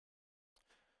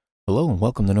Hello and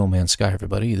welcome to No Man's Sky,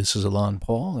 everybody. This is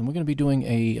ElanPaul, and we're going to be doing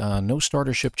a no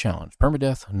starter ship challenge.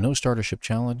 Permadeath, no starter ship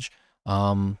challenge.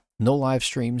 No live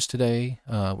streams today.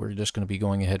 We're just going to be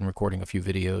going ahead and recording a few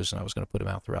videos, and I was going to put them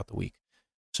out throughout the week.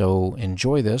 So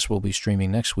enjoy this. We'll be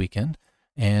streaming next weekend,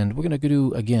 and we're going to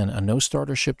do, again, a no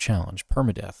starter ship challenge,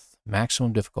 Permadeath,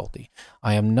 maximum difficulty.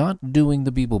 I am not doing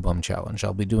the Beeble Bum challenge.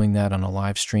 I'll be doing that on a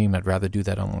live stream. I'd rather do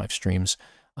that on live streams.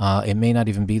 It may not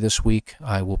even be this week.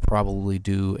 I will probably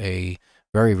do a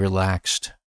very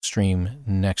relaxed stream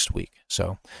next week.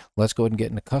 So let's go ahead and get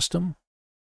into custom.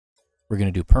 We're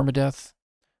going to do permadeath,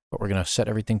 but we're going to set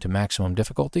everything to maximum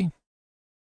difficulty.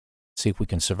 See if we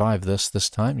can survive this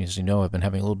time. As you know, I've been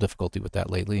having a little difficulty with that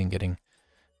lately and getting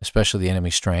especially the enemy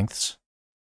strengths.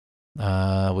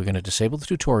 We're going to disable the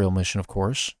tutorial mission, of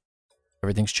course.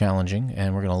 Everything's challenging,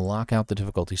 and we're going to lock out the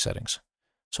difficulty settings.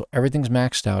 So everything's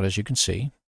maxed out, as you can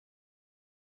see.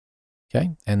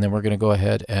 Okay, and then we're going to go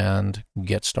ahead and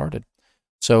get started.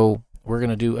 So we're going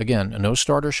to do, again, a no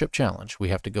starter ship challenge. We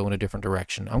have to go in a different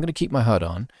direction. I'm going to keep my HUD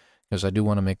on because I do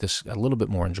want to make this a little bit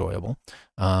more enjoyable.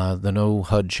 The no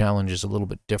HUD challenge is a little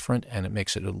bit different, and it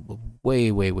makes it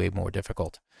way, way, way more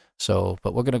difficult. So,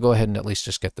 but we're going to go ahead and at least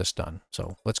just get this done.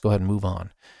 So let's go ahead and move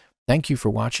on. Thank you for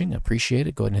watching. Appreciate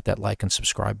it. Go ahead and hit that like and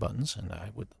subscribe buttons, and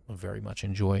I would very much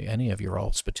enjoy any of your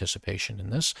all's participation in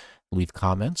this. Leave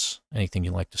comments, anything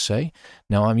you'd like to say.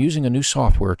 Now, I'm using a new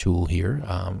software tool here.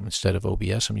 Instead of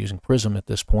OBS, I'm using Prism at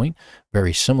this point.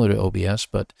 Very similar to OBS,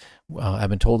 but I've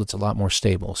been told it's a lot more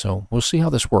stable. So we'll see how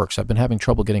this works. I've been having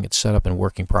trouble getting it set up and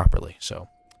working properly. So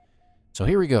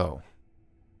here we go.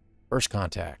 First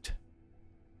contact.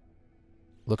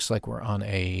 Looks like we're on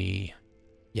a,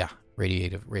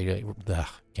 radioactive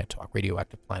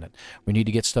planet. We need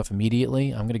to get stuff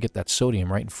immediately. I'm going to get that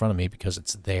sodium right in front of me because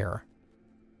it's there.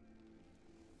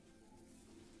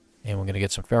 And we're going to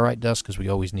get some ferrite dust because we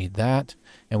always need that.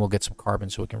 And we'll get some carbon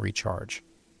so it can recharge.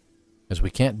 Because we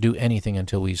can't do anything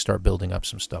until we start building up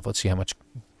some stuff. Let's see how much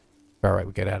ferrite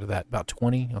we get out of that. About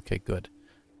 20? Okay, good.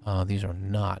 These are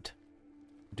not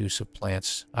conducive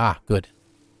plants. Ah, good.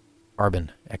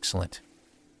 Carbon. Excellent.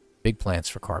 Big plants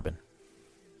for carbon.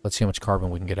 Let's see how much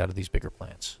carbon we can get out of these bigger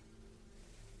plants.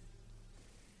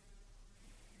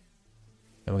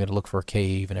 And we're going to look for a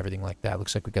cave and everything like that.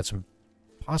 Looks like we got some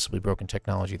possibly broken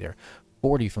technology there.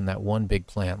 40 from that one big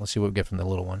plant. Let's see what we get from the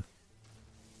little one.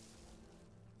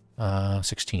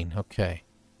 16. Okay.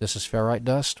 This is ferrite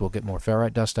dust. We'll get more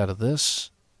ferrite dust out of this.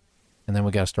 And then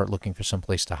we got to start looking for some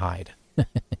place to hide.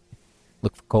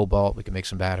 Look for cobalt. We can make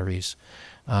some batteries.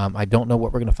 I don't know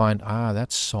what we're going to find. Ah,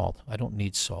 that's salt. I don't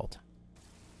need salt.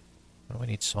 What do I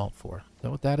need salt for? Is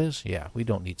that what that is? Yeah, we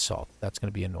don't need salt. That's going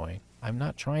to be annoying. I'm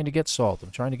not trying to get salt.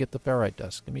 I'm trying to get the ferrite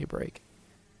dust. Give me a break.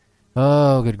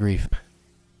 Oh, good grief.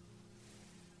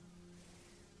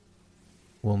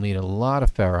 We'll need a lot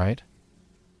of ferrite.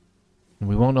 And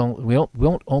we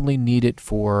won't only need it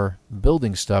for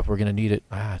building stuff. We're going to need it.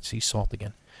 Ah, see salt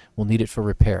again. We'll need it for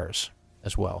repairs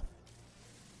as well.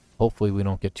 Hopefully we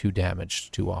don't get too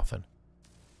damaged too often.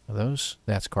 Are those?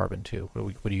 That's carbon too.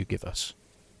 What do you give us?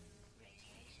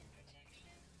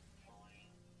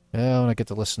 Well, I get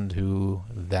to listen to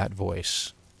that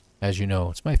voice. As you know,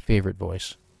 it's my favorite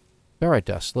voice. Ferrite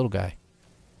dust, little guy.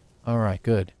 Alright,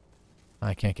 good.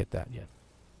 I can't get that yet.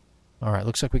 Alright,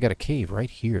 looks like we got a cave right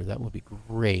here. That would be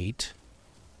great.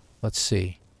 Let's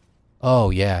see. Oh,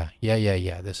 yeah.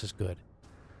 Yeah. This is good.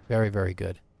 Very, very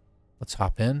good. Let's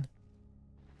hop in.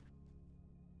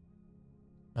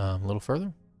 A little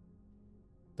further?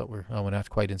 Thought we're not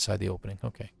quite inside the opening.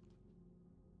 Okay.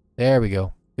 There we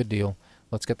go. Good deal.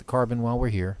 Let's get the carbon while we're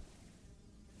here.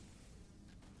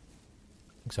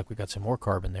 Looks like we got some more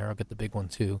carbon there. I'll get the big one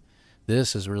too.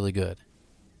 This is really good.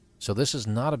 So this is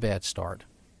not a bad start.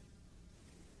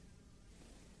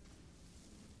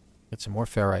 Get some more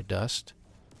ferrite dust.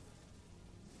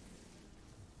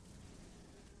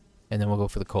 And then we'll go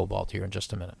for the cobalt here in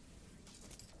just a minute.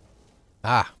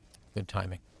 Ah, good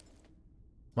timing.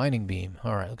 Mining beam.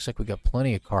 Alright, looks like we got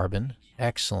plenty of carbon.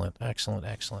 Excellent.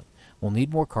 We'll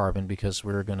need more carbon because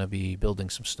we're going to be building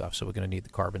some stuff, so we're going to need the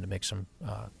carbon to make some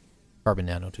carbon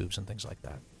nanotubes and things like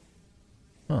that.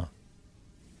 Huh.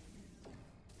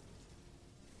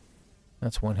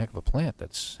 That's one heck of a plant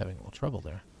that's having a little trouble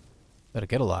there. Better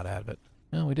get a lot out of it.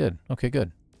 No, we did. Okay,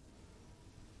 good.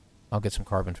 I'll get some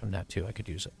carbon from that too. I could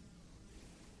use it.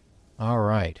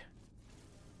 Alright.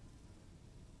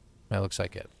 That looks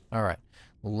like it. Alright.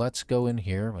 Let's go in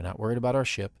here. We're not worried about our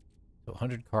ship. So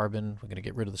 100 carbon. We're going to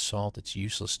get rid of the salt. It's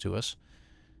useless to us.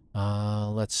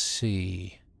 Let's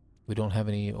see. We don't have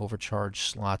any overcharge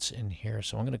slots in here,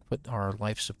 so I'm going to put our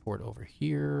life support over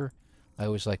here. I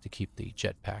always like to keep the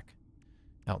jetpack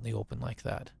out in the open like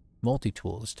that.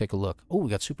 Multi-tool, let's take a look. Oh,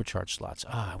 we got supercharged slots.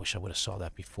 Ah, I wish I would have saw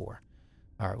that before.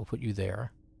 All right, we'll put you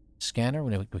there. Scanner,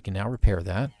 we can now repair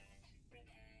that.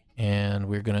 And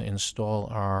we're going to install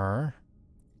our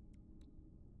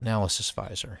analysis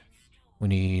visor. We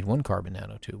need 1 carbon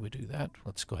nanotube. We do that.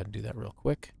 Let's go ahead and do that real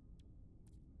quick.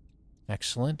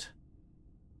 Excellent.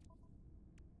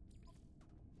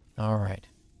 All right.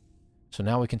 So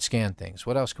now we can scan things.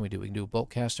 What else can we do? We can do a bolt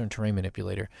caster and terrain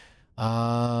manipulator.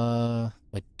 I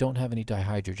don't have any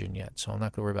dihydrogen yet, so I'm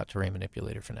not going to worry about terrain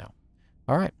manipulator for now.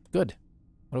 All right, good.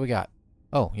 What do we got?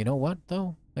 Oh, you know what,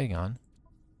 though? Hang on.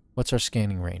 What's our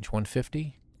scanning range?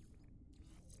 150?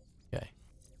 Okay.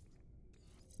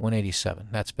 187.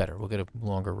 That's better. We'll get a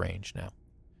longer range now.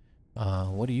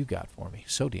 What do you got for me?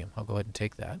 Sodium. I'll go ahead and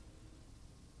take that.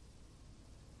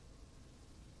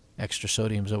 Extra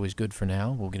sodium is always good for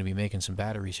now. We're going to be making some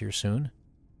batteries here soon.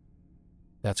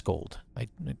 That's gold.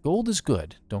 Gold is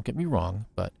good. Don't get me wrong,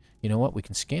 but you know what? We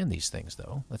can scan these things,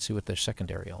 though. Let's see what their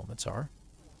secondary elements are.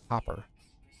 Copper.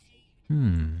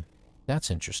 That's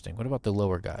interesting. What about the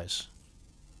lower guys?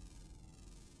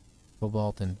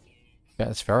 Cobalt and...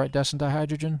 That's ferrite, dust, and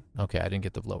dihydrogen? Okay, I didn't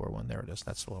get the lower one. There it is.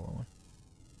 That's the lower one.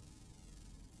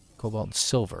 Cobalt and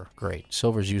silver. Great.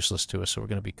 Silver's useless to us, so we're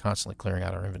going to be constantly clearing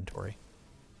out our inventory.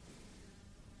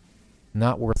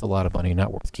 Not worth a lot of money,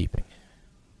 not worth keeping.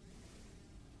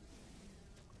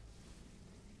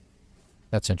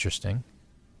 That's interesting.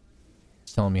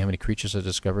 It's telling me how many creatures are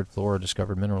discovered, flora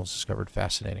discovered, minerals discovered.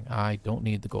 Fascinating. I don't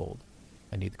need the gold.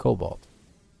 I need the cobalt.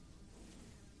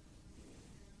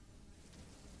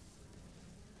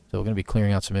 So we're going to be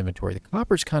clearing out some inventory. The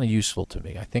copper's kind of useful to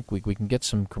me. I think we can get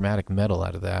some chromatic metal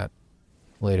out of that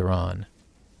later on.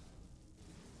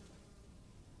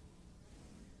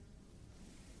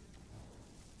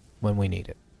 When we need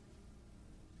it.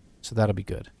 So that'll be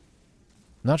good.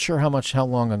 Not sure how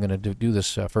long I'm going to do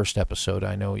this first episode.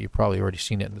 I know you've probably already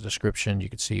seen it in the description. You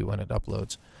can see when it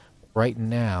uploads. Right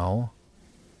now,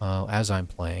 as I'm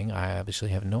playing, I obviously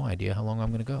have no idea how long I'm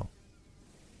going to go.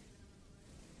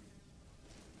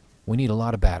 We need a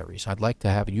lot of batteries. I'd like to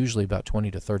have usually about 20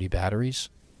 to 30 batteries,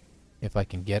 if I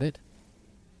can get it.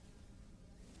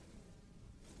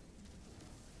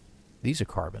 These are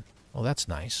carbon. Oh, that's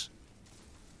nice.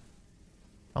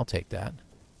 I'll take that.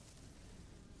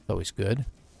 Always good.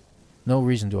 No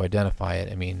reason to identify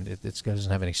it. I mean, it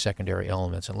doesn't have any secondary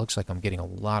elements. It looks like I'm getting a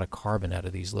lot of carbon out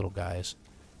of these little guys,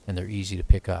 and they're easy to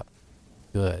pick up.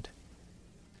 Good.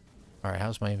 All right,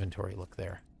 how's my inventory look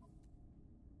there?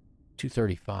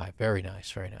 235. Very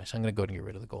nice, very nice. I'm going to go and get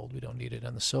rid of the gold. We don't need it.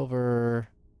 And the silver...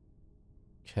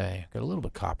 Okay, got a little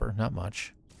bit of copper. Not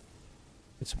much.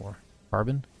 Get some more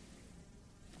carbon.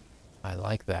 I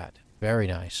like that. Very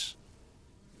nice.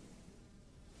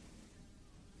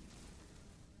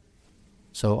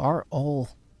 So our whole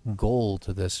goal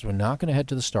to this is we're not going to head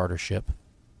to the starter ship.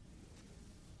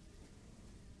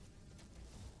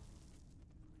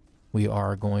 We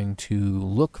are going to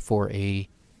look for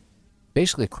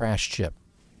basically a crashed ship.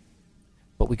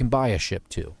 But we can buy a ship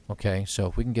too, okay? So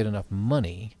if we can get enough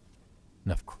money,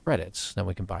 enough credits, then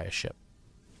we can buy a ship.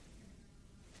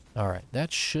 Alright,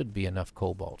 that should be enough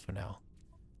cobalt for now.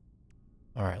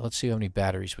 Alright, let's see how many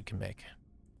batteries we can make.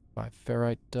 5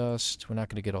 ferrite dust. We're not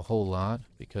going to get a whole lot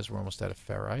because we're almost out of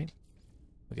ferrite.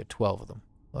 We get 12 of them.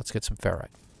 Let's get some ferrite.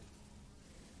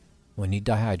 We need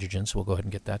dihydrogen, so we'll go ahead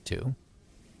and get that too.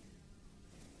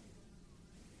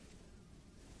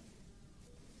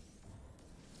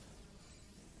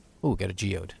 Oh, we got a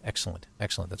geode. Excellent.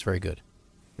 Excellent. That's very good.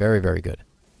 Very, very good.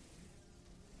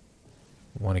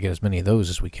 We want to get as many of those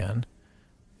as we can.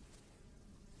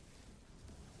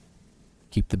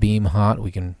 Keep the beam hot.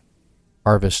 We can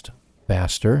harvest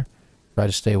faster. Try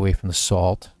to stay away from the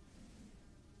salt.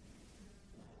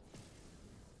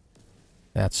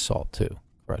 That's salt too.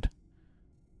 Crud.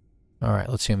 Alright,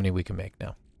 let's see how many we can make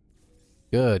now.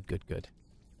 Good, good, good.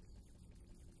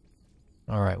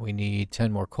 Alright, we need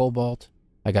 10 more cobalt.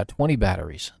 I got 20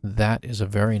 batteries. That is a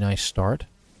very nice start.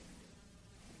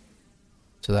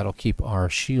 So that'll keep our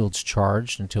shields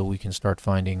charged until we can start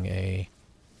finding a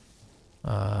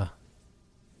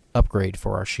upgrade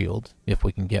for our shield, if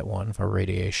we can get one for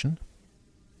radiation.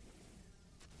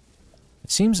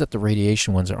 It seems that the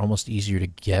radiation ones are almost easier to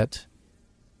get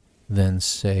than,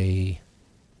 say,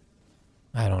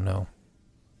 I don't know,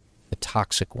 the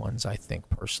toxic ones, I think,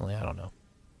 personally. I don't know.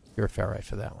 Pure ferrite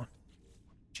for that one.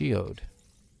 Geode.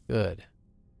 Good.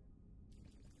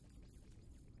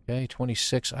 Okay,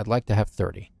 26. I'd like to have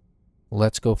 30.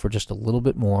 Let's go for just a little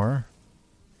bit more.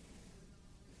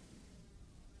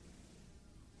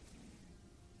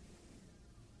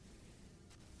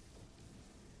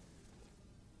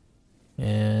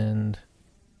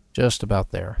 Just about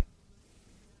there.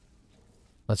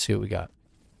 Let's see what we got.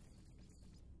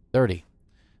 30.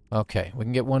 Okay, we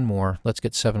can get one more. Let's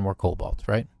get 7 more cobalt,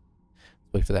 right?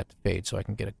 Wait for that to fade so I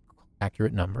can get an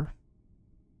accurate number.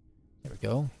 There we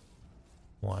go.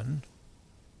 1,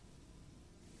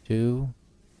 2,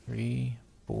 3,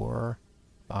 4,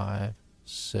 5,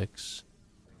 6,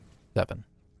 7.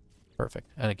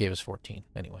 Perfect. And it gave us 14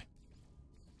 anyway.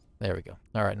 There we go.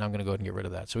 All right, now I'm going to go ahead and get rid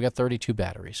of that. So we got 32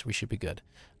 batteries. We should be good.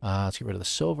 Let's get rid of the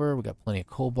silver. We got plenty of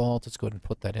cobalt. Let's go ahead and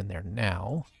put that in there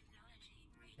now.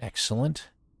 Excellent.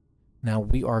 Now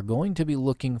we are going to be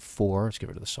looking for, let's get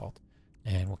rid of the salt,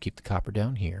 and we'll keep the copper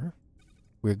down here.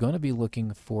 We're going to be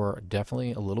looking for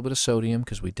definitely a little bit of sodium,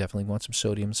 because we definitely want some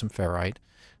sodium, some ferrite.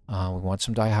 We want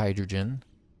some dihydrogen.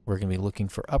 We're going to be looking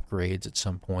for upgrades at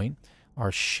some point.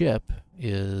 Our ship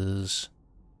is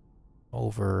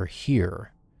over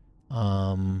here.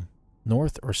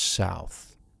 North or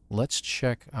south? Let's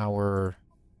check our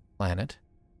planet.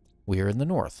 We are in the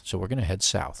north, so we're going to head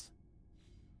south.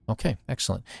 Okay,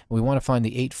 excellent. We want to find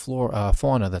the 8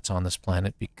 fauna that's on this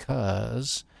planet,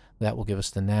 because that will give us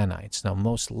the nanites. Now,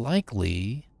 most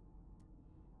likely,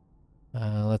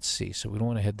 let's see. So we don't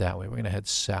want to head that way. We're going to head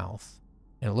south.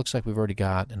 And it looks like we've already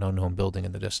got an unknown building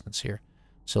in the distance here.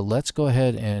 So let's go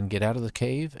ahead and get out of the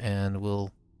cave, and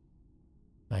we'll...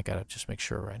 I got to just make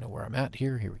sure I know where I'm at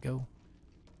here. Here we go.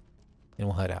 And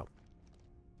we'll head out.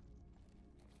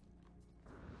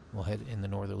 We'll head in the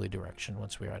northerly direction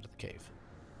once we're out of the cave.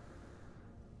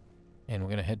 And we're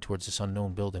going to head towards this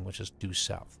unknown building, which is due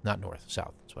south. Not north,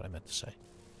 south. That's what I meant to say.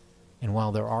 And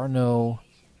while there are no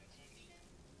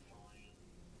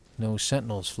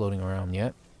sentinels floating around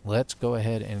yet, let's go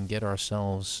ahead and get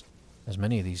ourselves as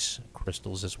many of these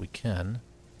crystals as we can.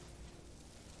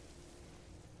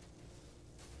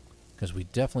 Because we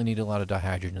definitely need a lot of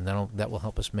dihydrogen, and that will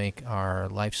help us make our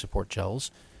life support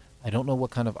gels. I don't know what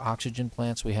kind of oxygen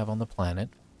plants we have on the planet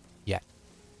yet.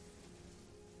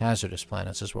 Hazardous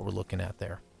planets is what we're looking at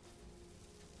there.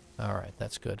 Alright,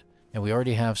 that's good. And we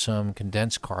already have some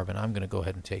condensed carbon. I'm going to go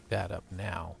ahead and take that up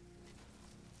now.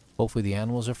 Hopefully the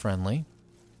animals are friendly.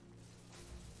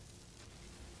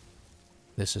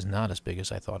 This is not as big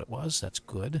as I thought it was. That's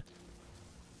good.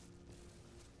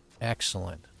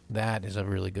 Excellent. That is a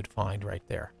really good find right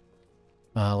there.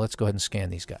 Let's go ahead and scan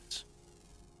these guys.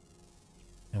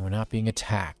 And we're not being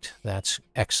attacked. That's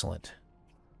excellent.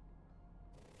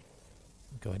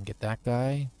 Go ahead and get that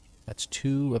guy. That's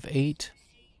 2 of 8.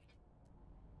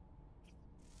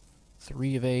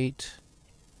 3 of 8.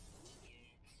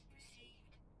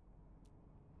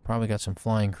 Probably got some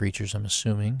flying creatures, I'm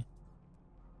assuming.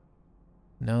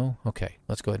 No? Okay,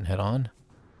 let's go ahead and head on.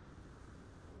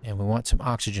 And we want some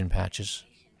oxygen patches.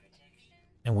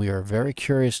 And we are very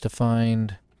curious to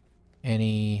find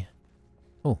any...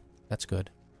 Oh, that's good.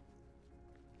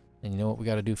 And you know what we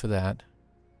got to do for that?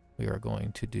 We are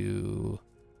going to do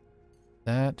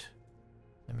that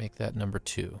and make that number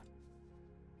 2.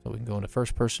 So we can go into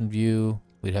first-person view.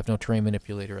 We'd have no terrain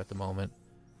manipulator at the moment,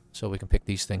 so we can pick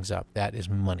these things up. That is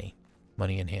money.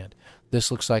 Money in hand.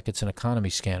 This looks like it's an economy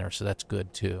scanner, so that's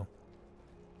good too.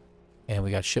 And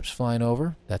we got ships flying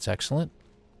over. That's excellent.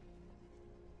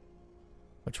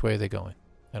 Which way are they going?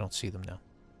 I don't see them now.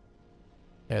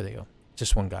 There they go.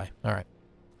 Just one guy. All right.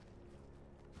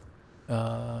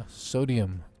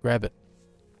 Sodium. Grab it.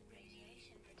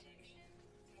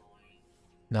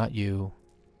 Not you.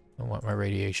 I want my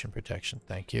radiation protection.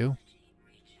 Thank you.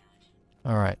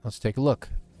 All right. Let's take a look.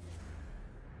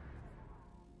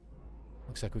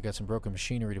 Looks like we got some broken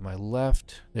machinery to my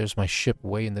left. There's my ship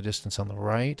way in the distance on the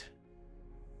right.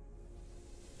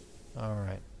 All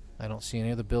right. I don't see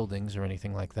any other buildings or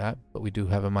anything like that, but we do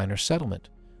have a minor settlement.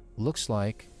 Looks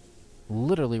like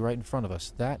literally right in front of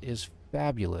us. That is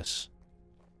fabulous.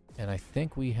 And I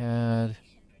think we had...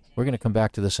 We're going to come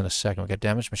back to this in a second. We got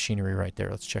damaged machinery right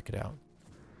there. Let's check it out.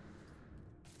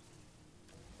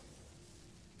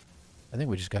 I think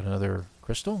we just got another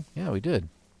crystal. Yeah, we did.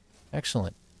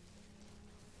 Excellent.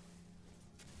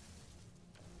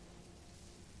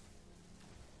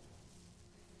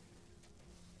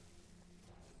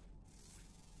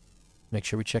 Make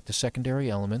sure we check the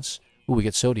secondary elements. Ooh, we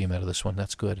get sodium out of this one.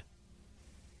 That's good.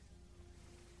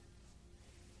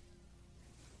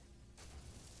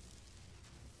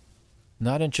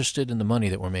 Not interested in the money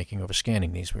that we're making over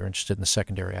scanning these. We're interested in the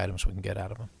secondary items we can get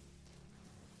out of them.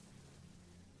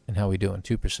 And how are we doing?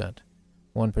 2%.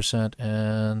 1%,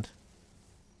 and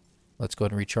let's go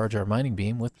ahead and recharge our mining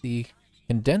beam with the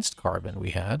condensed carbon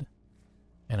we had.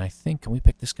 And I think, can we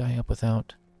pick this guy up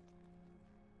without...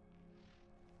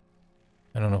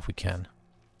 I don't know if we can.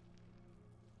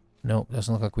 Nope,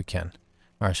 doesn't look like we can.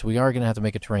 Alright, so we are going to have to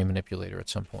make a terrain manipulator at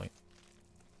some point.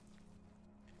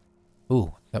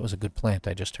 Ooh, that was a good plant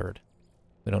I just heard.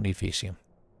 We don't need Fecium.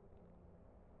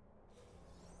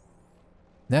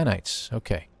 Nanites.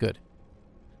 Okay, good.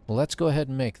 Well, let's go ahead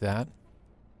and make that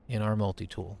in our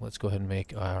multi-tool. Let's go ahead and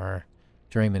make our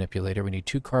terrain manipulator. We need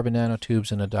 2 carbon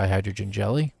nanotubes and a dihydrogen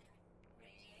jelly.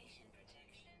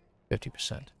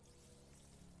 50%.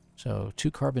 So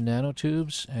 2 carbon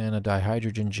nanotubes and a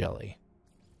dihydrogen jelly.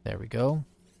 There we go.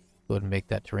 Go ahead and make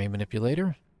that terrain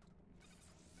manipulator.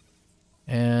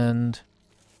 And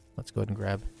let's go ahead and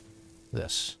grab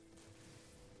this.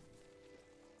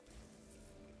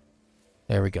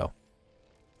 There we go.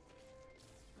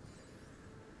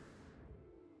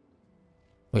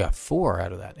 We got 4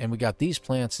 out of that. And we got these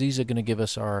plants. These are going to give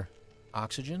us our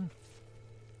oxygen.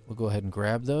 We'll go ahead and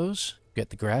grab those. Get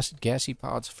the gassy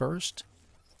pods first.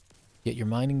 Get your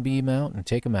mining beam out and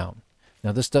take them out.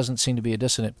 Now this doesn't seem to be a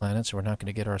dissonant planet, so we're not going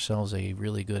to get ourselves a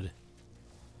really good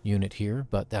unit here,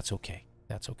 but that's okay.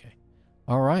 That's okay.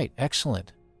 All right,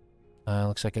 excellent.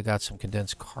 Looks like I got some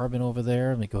condensed carbon over there.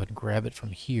 Let me go ahead and grab it from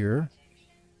here.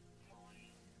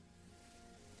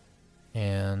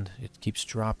 And it keeps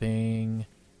dropping.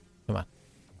 Come on.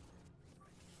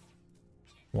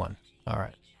 1. All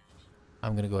right.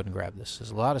 I'm going to go ahead and grab this.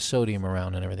 There's a lot of sodium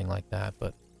around and everything like that,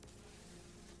 but...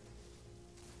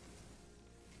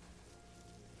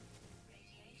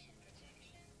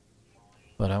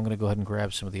 I'm going to go ahead and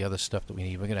grab some of the other stuff that we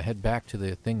need. We're going to head back to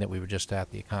the thing that we were just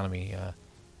at, the economy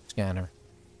scanner.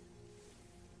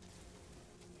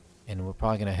 And we're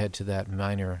probably going to head to that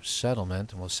miner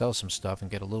settlement, and we'll sell some stuff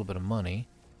and get a little bit of money.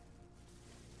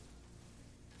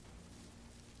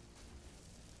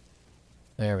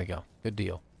 There we go. Good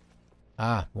deal.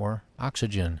 Ah, more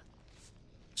oxygen.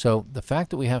 So the fact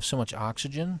that we have so much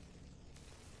oxygen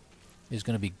is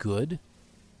going to be good.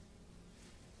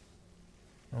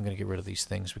 I'm going to get rid of these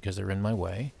things because they're in my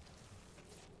way.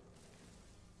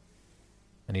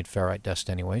 I need ferrite dust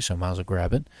anyway, so I might as well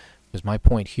grab it. Because my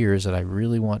point here is that I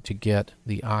really want to get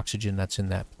the oxygen that's in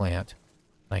that plant.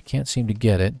 And I can't seem to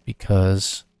get it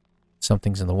because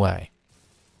something's in the way.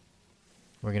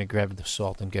 We're going to grab the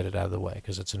salt and get it out of the way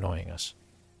because it's annoying us.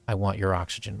 I want your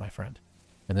oxygen, my friend.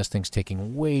 And this thing's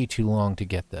taking way too long to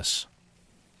get this.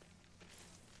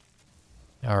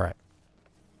 All right.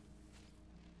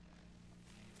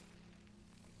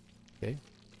 Okay.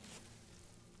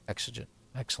 Oxygen.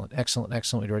 Excellent, excellent,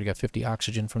 excellent. We've already got 50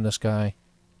 oxygen from this guy.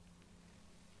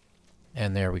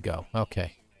 And there we go.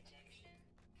 Okay.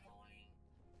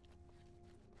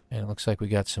 And it looks like we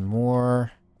got some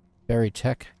more berry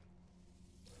tech.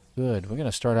 Good. We're going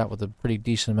to start out with a pretty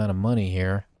decent amount of money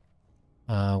here.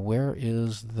 Where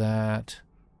is that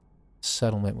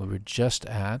settlement we were just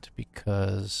at?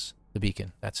 Because the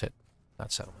beacon. That's it.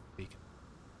 Not settlement. Beacon.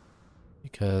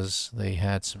 Because they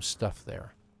had some stuff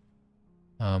there.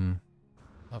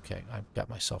 Okay, I've got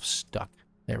myself stuck.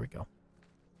 There we go.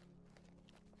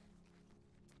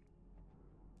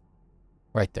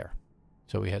 Right there.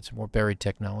 So we had some more buried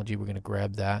technology. We're going to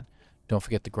grab that. Don't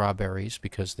forget the grawberries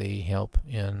because they help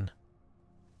in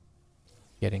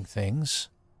getting things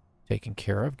taken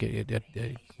care of. It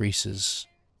increases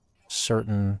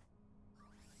certain,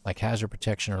 like hazard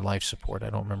protection or life support. I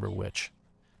don't remember which.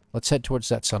 Let's head towards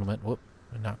that settlement. Whoop,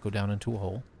 and not go down into a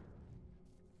hole.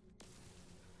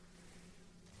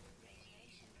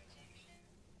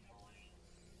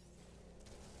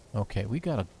 Okay, we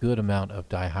got a good amount of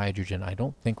dihydrogen. I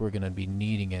don't think we're going to be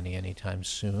needing any anytime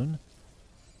soon.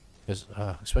 Because,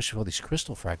 especially with all these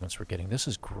crystal fragments we're getting. This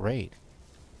is great.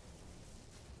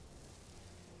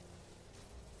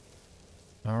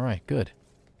 Alright, good.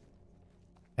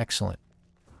 Excellent.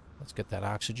 Let's get that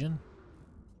oxygen.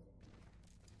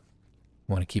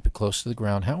 We want to keep it close to the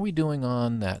ground. How are we doing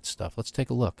on that stuff? Let's take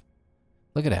a look.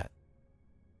 Look at that.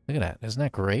 Look at that. Isn't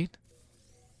that great?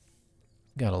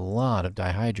 Got a lot of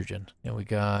dihydrogen. And we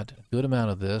got a good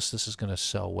amount of this. This is going to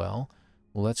sell well.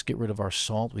 Let's get rid of our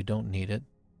salt. We don't need it.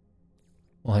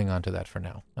 We'll hang on to that for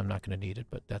now. I'm not going to need it,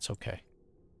 but that's okay.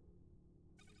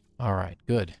 All right,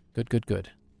 good. Good, good,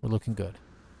 good. We're looking good.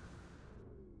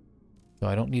 So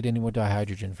I don't need any more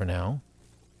dihydrogen for now.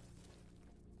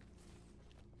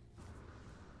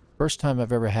 First time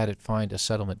I've ever had it find a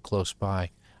settlement close by.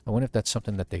 I wonder if that's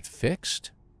something that they fixed.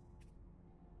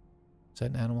 Is that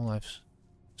an animal I've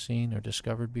seen or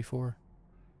discovered before?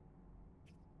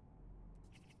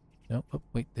 No, oh,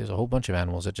 wait, there's a whole bunch of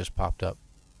animals that just popped up.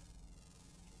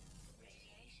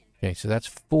 Okay, so that's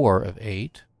 4 of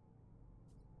 8.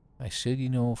 I see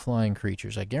no flying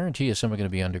creatures. I guarantee you some are going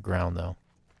to be underground, though.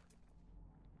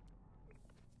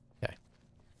 Okay.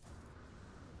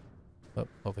 Oh,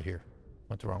 over here.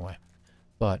 Went the wrong way.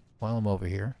 But while I'm over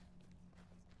here,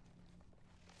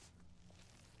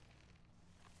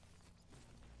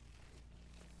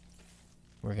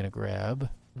 we're going to grab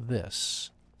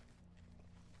this.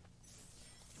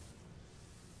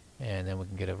 And then we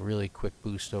can get a really quick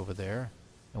boost over there.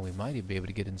 And we might even be able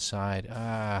to get inside.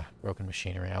 Ah, broken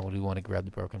machinery. I do want to grab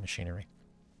the broken machinery.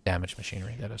 Damaged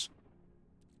machinery, that is.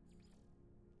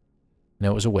 No,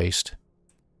 it was a waste.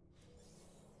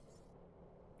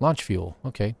 Launch fuel.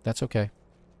 Okay, that's okay.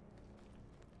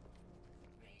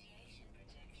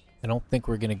 I don't think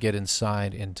we're going to get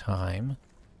inside in time.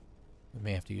 We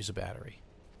may have to use a battery.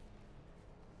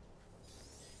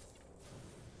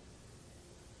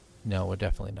 No, we're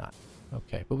definitely not.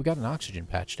 Okay, but we got an oxygen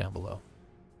patch down below.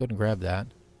 Go ahead and grab that.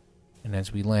 And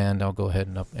as we land, I'll go ahead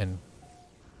and up and...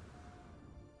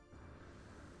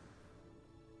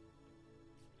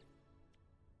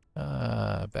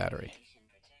 battery.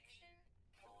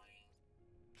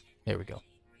 There we go.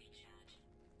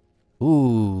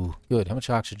 Ooh, good. How much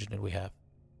oxygen did we have?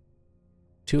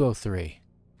 203.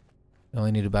 We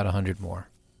only need about 100 more.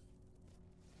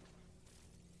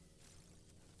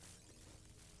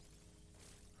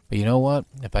 But you know what?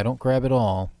 If I don't grab it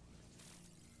all...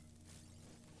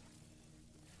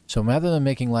 So rather than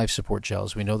making life support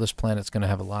gels, we know this planet's going to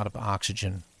have a lot of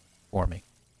oxygen forming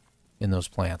in those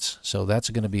plants. So that's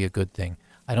going to be a good thing.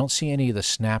 I don't see any of the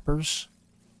snappers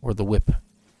or the whip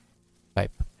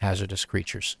type hazardous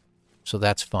creatures. So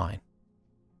that's fine.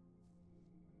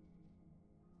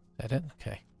 Is that it?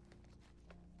 Okay.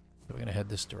 So we're going to head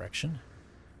this direction.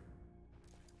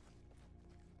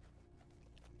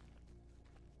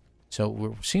 So we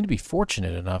seem to be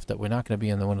fortunate enough that we're not going to be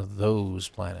in one of those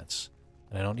planets.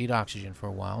 And I don't need oxygen for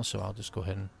a while, so I'll just go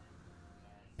ahead and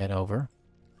head over.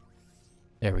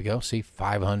 There we go. See,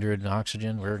 500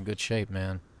 oxygen. We're in good shape,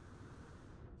 man.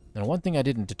 Now, one thing I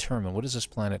didn't determine, what does this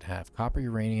planet have? Copper,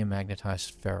 uranium,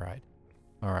 magnetized ferrite.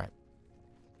 All right.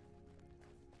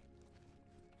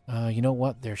 You know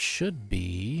what? There should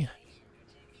be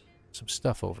some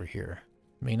stuff over here.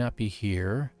 May not be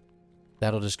here.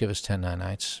 That'll just give us 10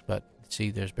 nanites. But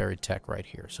see, there's buried tech right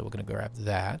here. So we're going to grab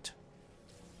that.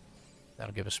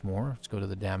 That'll give us more. Let's go to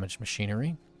the damaged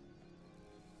machinery.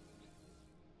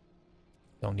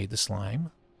 Don't need the slime.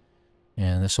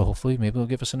 And this will hopefully, maybe it'll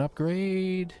give us an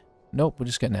upgrade. Nope, we'll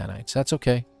just get nanites. That's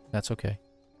okay. That's okay.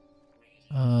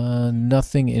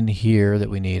 Nothing in here that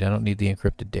we need. I don't need the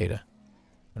encrypted data.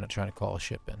 I'm not trying to call a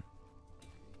ship in.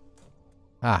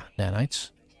 Ah,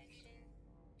 nanites.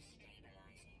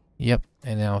 Yep,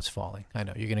 and now it's falling. I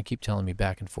know, you're going to keep telling me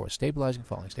back and forth. Stabilizing,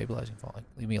 falling, stabilizing, falling.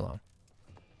 Leave me alone.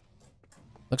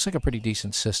 Looks like a pretty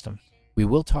decent system. We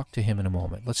will talk to him in a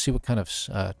moment. Let's see what kind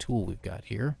of tool we've got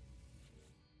here.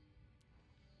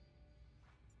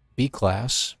 B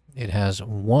class. It has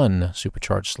one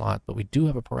supercharged slot, but we do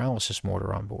have a paralysis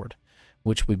mortar on board,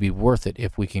 which would be worth it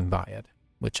if we can buy it,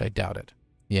 which I doubt it.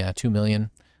 Yeah, 2 million.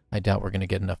 I doubt we're going to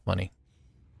get enough money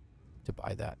to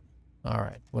buy that. All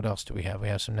right, what else do we have? We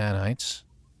have some nanites.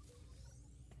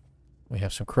 We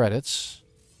have some credits.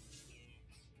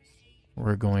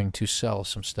 We're going to sell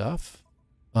some stuff.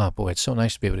 Oh boy, it's so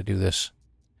nice to be able to do this.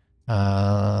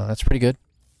 That's pretty good.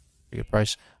 Pretty good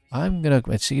price. I'm going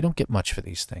to... See, you don't get much for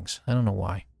these things. I don't know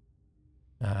why.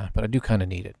 But I do kind of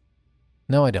need it.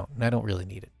 No, I don't. I don't really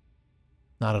need it.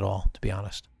 Not at all, to be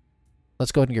honest.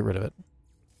 Let's go ahead and get rid of it.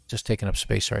 Just taking up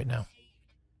space right now.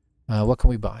 What can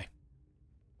we buy?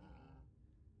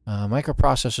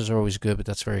 Microprocessors are always good, but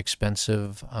that's very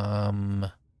expensive. Ammonia,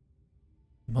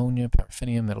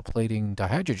 paraffinium, metal plating,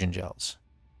 dihydrogen gels.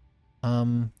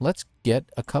 Let's get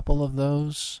a couple of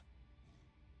those.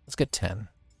 Let's get 10.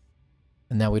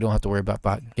 And now we don't have to worry about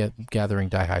gathering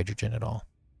dihydrogen at all.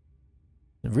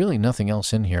 There's really nothing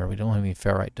else in here. We don't have any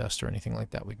ferrite dust or anything like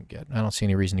that we can get. I don't see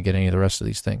any reason to get any of the rest of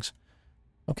these things.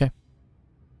 Okay.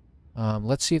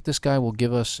 Let's see if this guy will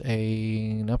give us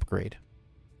an upgrade.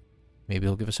 Maybe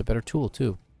he'll give us a better tool,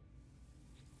 too.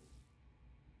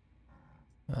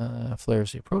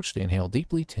 Flares the approach. They inhale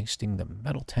deeply, tasting the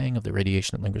metal tang of the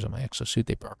radiation that lingers on my exosuit.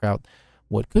 They bark out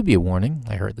what could be a warning.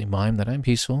 I hurriedly mime that I'm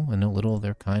peaceful and know little of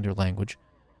their kind or language.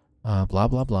 Blah,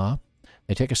 blah, blah.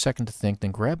 They take a second to think,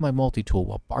 then grab my multi-tool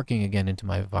while barking again into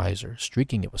my visor,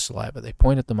 streaking it with saliva. They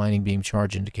point at the mining beam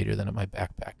charge indicator, then at my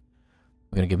backpack.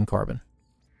 I'm going to give them carbon.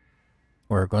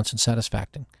 Or grunts in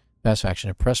satisfaction,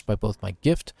 impressed by both my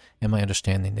gift and my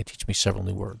understanding. They teach me several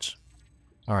new words.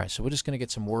 All right, so we're just going to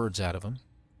get some words out of them.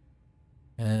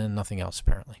 And nothing else,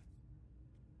 apparently.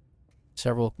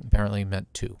 Several apparently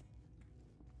meant 2.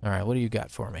 All right, what do you got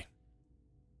for me?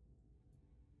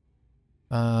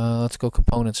 Let's go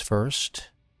components first.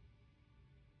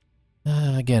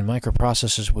 Again,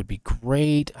 microprocessors would be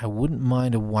great. I wouldn't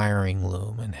mind a wiring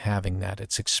loom and having that.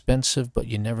 It's expensive, but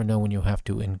you never know when you have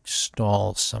to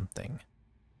install something.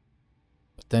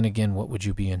 But then again, what would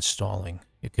you be installing?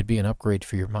 It could be an upgrade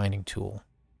for your mining tool.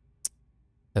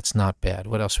 That's not bad.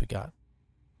 What else we got?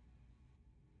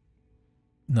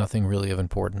 Nothing really of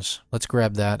importance. Let's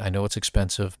grab that. I know it's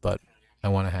expensive, but I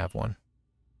want to have one.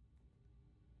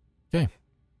 Okay.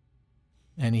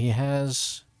 And he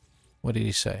has, what did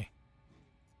he say?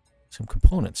 Some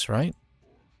components, right?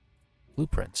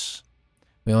 Blueprints.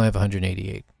 We only have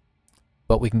 188.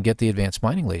 But we can get the advanced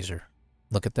mining laser.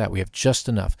 Look at that. We have just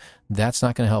enough. That's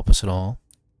not going to help us at all.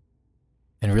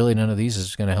 And really none of these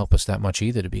is going to help us that much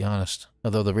either, to be honest.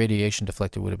 Although the radiation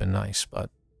deflector would have been nice, but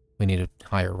we need a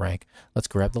higher rank. Let's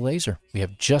grab the laser. We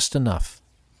have just enough.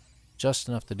 Just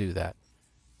enough to do that.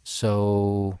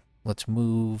 So let's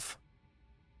move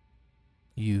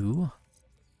you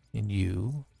and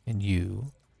you and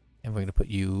you. And we're going to put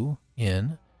you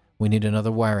in. We need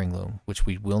another wiring loom, which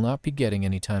we will not be getting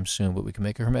anytime soon, but we can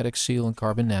make a hermetic seal and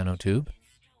carbon nanotube.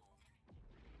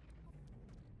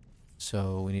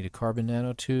 So we need a carbon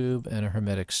nanotube and a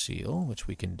hermetic seal, which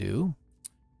we can do.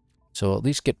 So at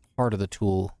least get part of the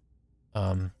tool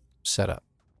set up.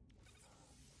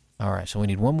 All right, so we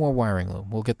need one more wiring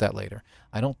loom. We'll get that later.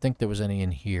 I don't think there was any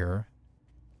in here.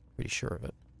 Pretty sure of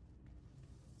it.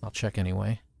 I'll check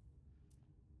anyway.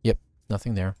 Yep,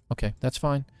 nothing there. Okay, that's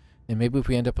fine. And maybe if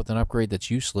we end up with an upgrade that's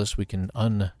useless, we can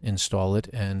uninstall it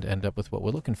and end up with what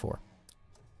we're looking for.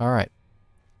 All right.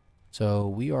 So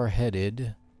we are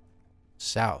headed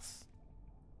south.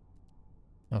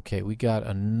 Okay, we got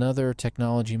another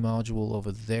technology module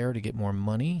over there to get more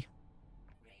money.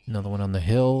 Another one on the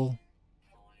hill.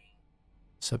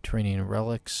 Subterranean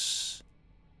relics.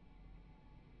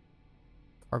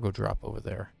 Cargo drop over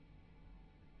there.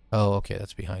 Oh, okay,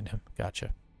 that's behind him.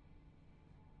 Gotcha.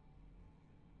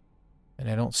 And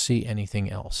I don't see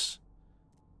anything else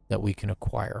that we can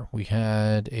acquire. We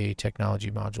had a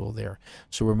technology module there.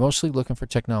 So we're mostly looking for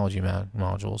technology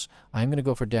modules. I'm going to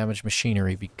go for damaged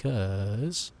machinery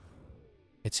because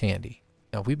it's handy.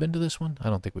 Now, have we been to this one? I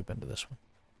don't think we've been to this one.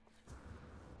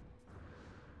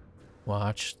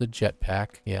 Watch the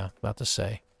jetpack. Yeah, about to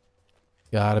say.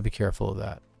 Gotta be careful of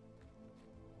that.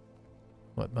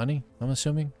 What, money? I'm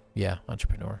assuming? Yeah,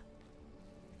 entrepreneur.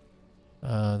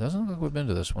 Doesn't look like we've been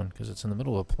to this one because it's in the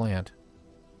middle of a plant.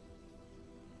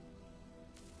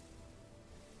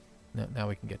 Now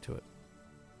we can get to it.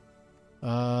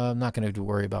 I'm not going to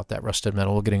worry about that rusted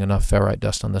metal. We're getting enough ferrite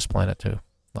dust on this planet to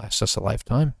last us a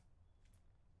lifetime.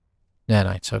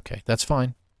 Nanites, okay. That's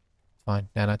fine. Fine.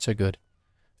 Nanites are good.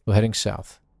 We're heading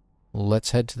south.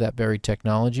 Let's head to that buried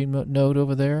technology node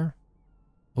over there.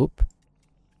 Oop.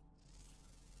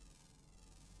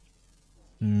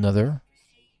 Another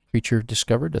creature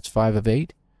discovered. That's 5 of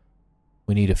 8.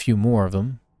 We need a few more of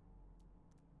them.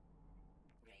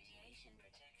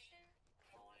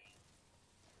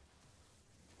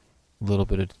 A little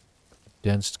bit of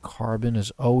dense carbon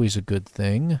is always a good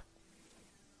thing.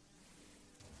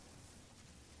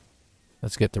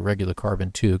 Let's get the regular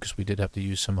carbon too, because we did have to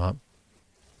use some up.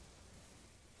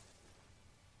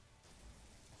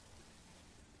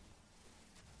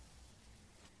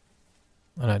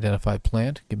 Unidentified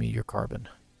plant. Give me your carbon.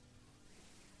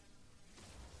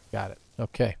 Got it.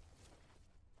 Okay.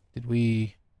 Did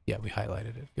we... Yeah, we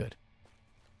highlighted it. Good.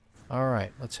 All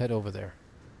right, let's head over there.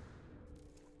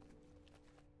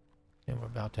 And we're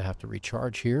about to have to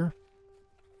recharge here.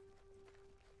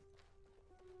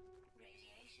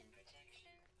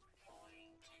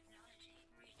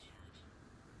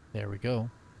 There we go.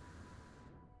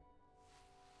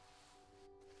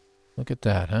 Look at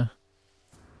that, huh?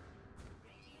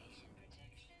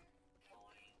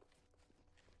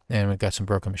 And we've got some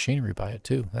broken machinery by it,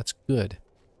 too. That's good.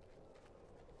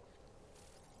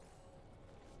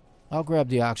 I'll grab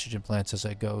the oxygen plants as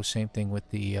I go. Same thing with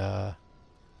the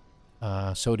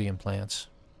sodium plants.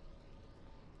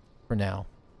 For now.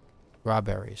 Raw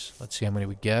berries. Let's see how many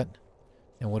we get.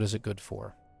 And what is it good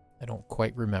for? I don't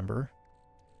quite remember.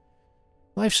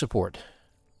 Life support.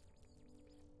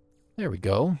 There we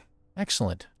go.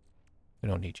 Excellent. We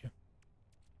don't need you.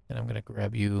 And I'm going to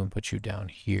grab you and put you down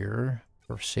here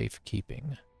for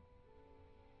safekeeping.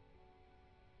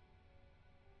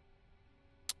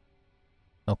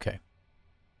 Okay.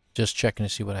 Just checking to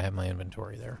see what I have in my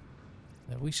inventory there.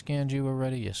 Have we scanned you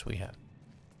already? Yes, we have.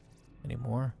 Any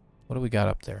more? What do we got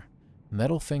up there?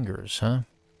 Metal fingers, huh?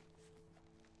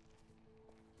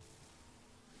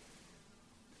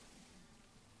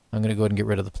 I'm going to go ahead and get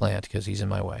rid of the plant because he's in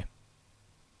my way.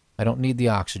 I don't need the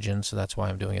oxygen, so that's why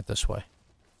I'm doing it this way.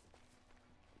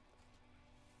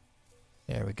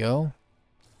 There we go.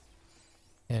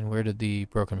 And where did the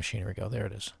broken machinery go? There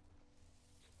it is.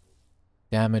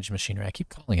 Damaged machinery. I keep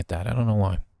calling it that. I don't know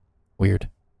why. Weird.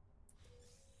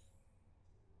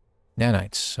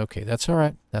 Nanites. Okay, that's all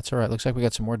right. That's all right. Looks like we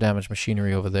got some more damaged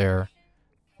machinery over there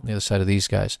on the other side of these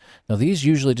guys. Now, these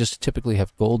usually just typically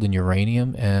have gold and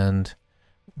uranium, and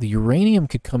the uranium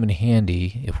could come in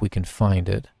handy if we can find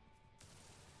it,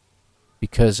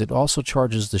 because it also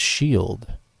charges the shield.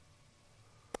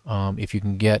 If you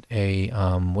can get a,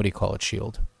 what do you call it,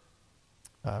 shield?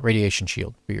 Radiation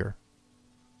shield for your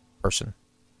person.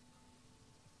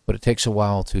 But it takes a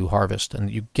while to harvest, and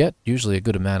you get usually a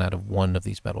good amount out of one of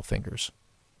these metal fingers.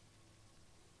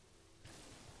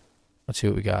 Let's see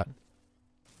what we got.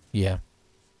 Yeah.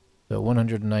 So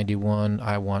 191,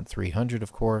 I want 300,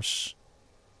 of course.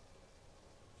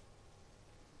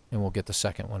 And we'll get the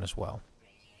second one as well.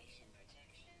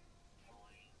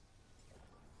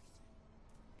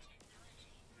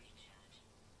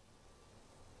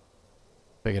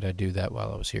 Figured I'd do that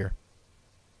while I was here.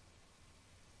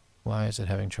 Why is it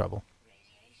having trouble?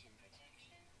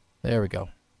 There we go.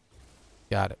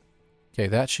 Got it. Okay,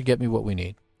 that should get me what we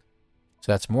need.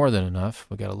 So that's more than enough.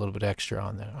 We got a little bit extra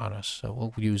on there on us, so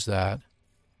we'll use that.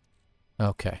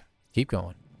 Okay, keep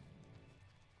going.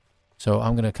 So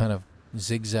I'm going to kind of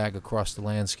zigzag across the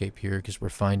landscape here because we're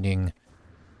finding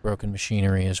broken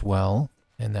machinery as well,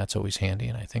 and that's always handy,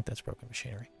 and I think that's broken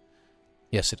machinery.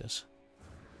 Yes, it is.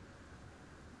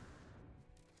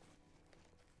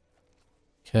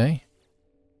 Okay,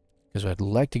 because I'd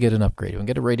like to get an upgrade. If we can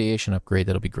get a radiation upgrade,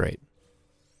 that'll be great.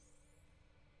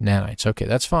 Nanites. Okay,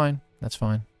 that's fine. That's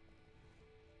fine.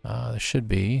 There should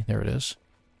be, there it is,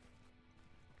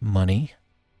 money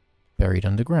buried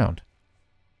underground.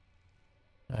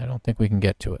 I don't think we can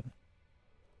get to it.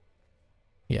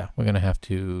 Yeah, we're going to have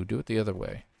to do it the other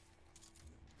way.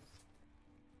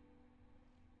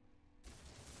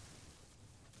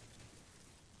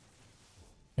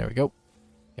 There we go.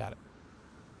 Got it.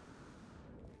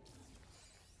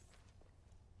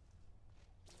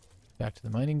 Back to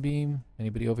the mining beam.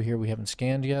 Anybody over here we haven't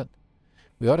scanned yet?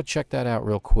 We ought to check that out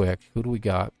real quick. Who do we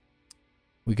got?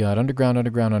 We got underground,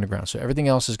 underground, underground. So everything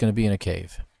else is going to be in a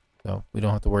cave. So we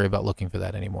don't have to worry about looking for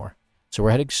that anymore. So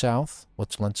we're heading south.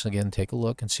 Let's once again take a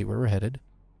look and see where we're headed.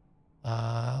 We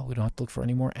don't have to look for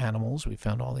any more animals. We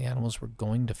found all the animals we're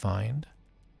going to find.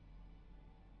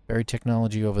 Buried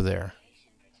technology over there.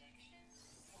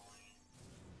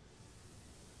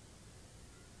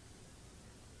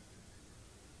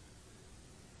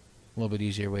 A little bit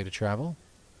easier way to travel.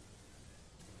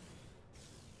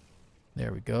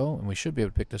 There we go. And we should be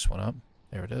able to pick this one up.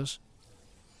 There it is.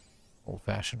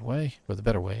 Old-fashioned way. Or the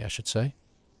better way, I should say.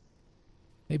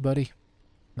 Hey, buddy.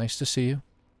 Nice to see you.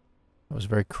 That was a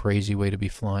very crazy way to be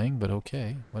flying, but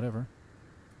okay. Whatever.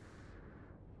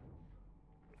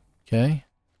 Okay.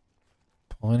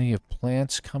 Plenty of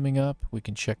plants coming up. We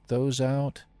can check those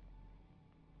out.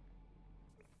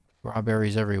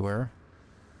 Strawberries everywhere.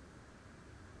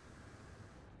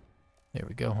 There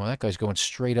we go. Well, that guy's going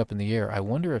straight up in the air. I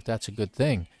wonder if that's a good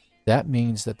thing. That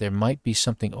means that there might be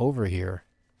something over here.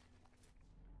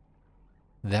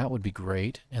 That would be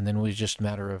great. And then it was just a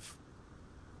matter of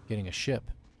getting a ship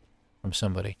from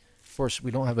somebody. Of course,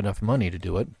 we don't have enough money to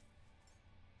do it.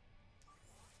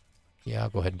 Yeah, I'll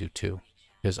go ahead and do 2.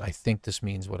 Because I think this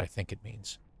means what I think it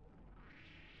means.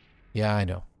 Yeah, I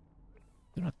know.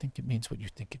 Do not think it means what you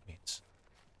think it means.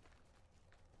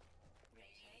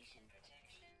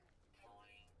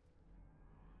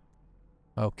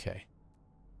 Okay.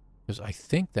 Because I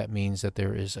think that means that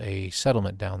there is a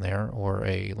settlement down there, or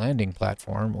a landing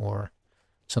platform, or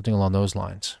something along those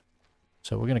lines.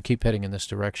 So we're going to keep heading in this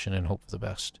direction and hope for the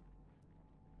best.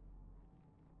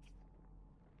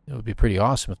 It would be pretty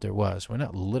awesome if there was. We're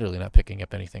not literally not picking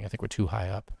up anything. I think we're too high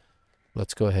up.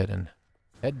 Let's go ahead and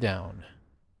head down.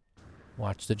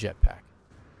 Watch the jetpack.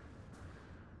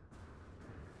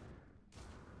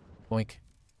 Boink.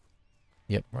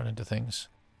 Yep, run into things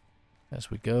as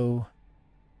we go.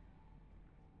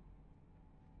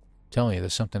 I'm telling you,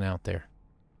 there's something out there.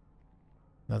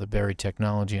 Another buried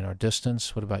technology in our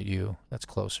distance. What about you? That's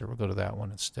closer. We'll go to that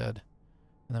one instead.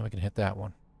 And then we can hit that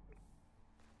one.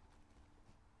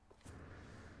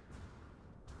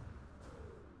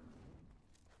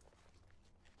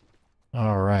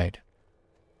 All right.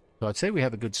 So I'd say we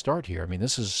have a good start here. I mean,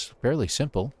 this is fairly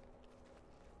simple.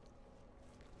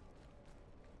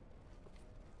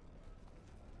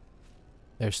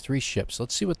 There's 3 ships.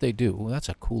 Let's see what they do. Ooh, that's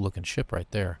a cool looking ship right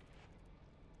there.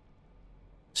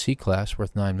 C-class,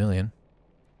 worth 9 million.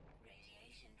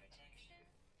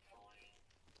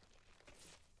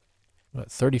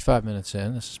 About 35 minutes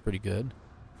in. This is pretty good.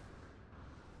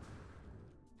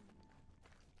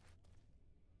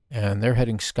 And they're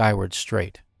heading skyward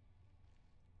straight.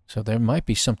 So there might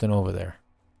be something over there.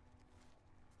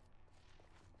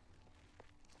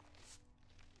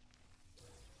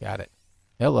 Got it.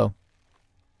 Hello.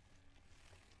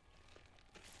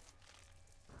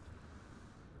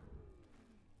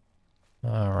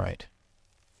 All right.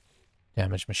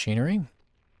 Damaged machinery.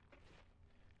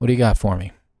 What do you got for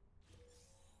me?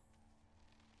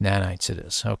 Nanites it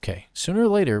is. Okay. Sooner or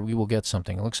later, we will get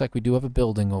something. It looks like we do have a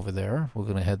building over there. We're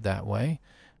going to head that way.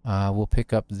 We'll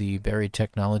pick up the buried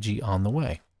technology on the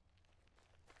way.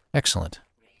 Excellent.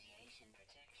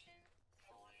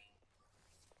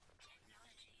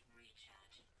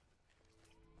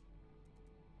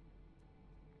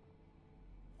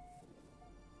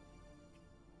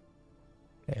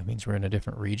 Okay, it means we're in a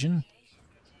different region.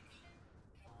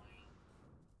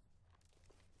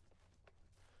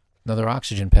 Another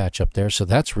oxygen patch up there, so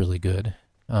that's really good.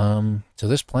 So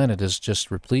this planet is just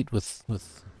replete with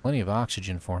plenty of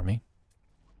oxygen for me.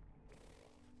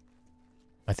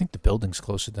 I think the building's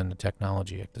closer than the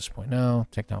technology at this point. No,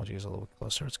 technology is a little bit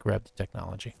closer. Let's grab the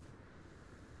technology.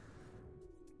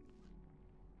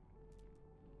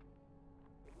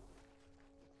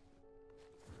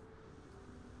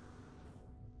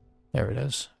 There it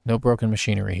is. No broken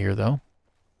machinery here, though.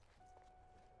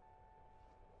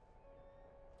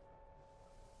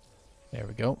 There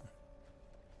we go.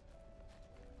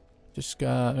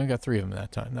 I got 3 of them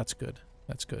that time. That's good.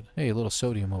 That's good. Hey, a little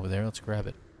sodium over there. Let's grab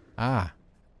it. Ah,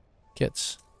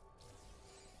 kits.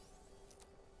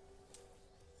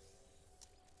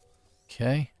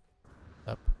 Okay.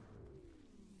 Up.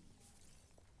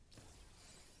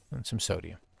 And some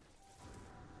sodium.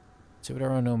 Let's see what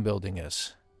our unknown building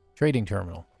is. Trading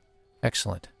terminal.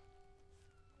 Excellent.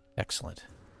 Excellent.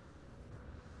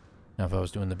 Now, if I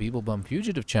was doing the Beeblebum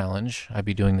Fugitive Challenge, I'd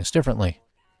be doing this differently.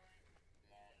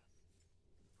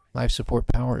 Life support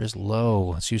power is low.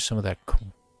 Let's use some of that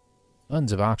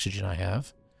tons of oxygen I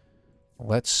have.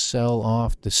 Let's sell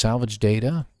off the salvage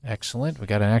data. Excellent. We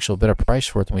got an actual better price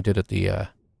for it than we did at the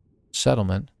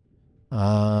settlement.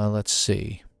 Let's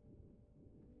see.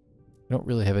 We don't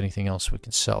really have anything else we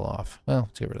can sell off. Well,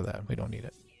 let's get rid of that. We don't need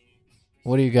it.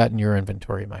 What do you got in your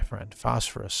inventory, my friend?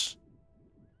 Phosphorus.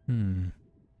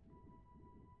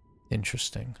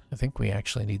 Interesting. I think we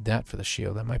actually need that for the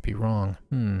shield. That might be wrong.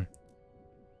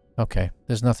 Okay.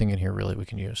 There's nothing in here really we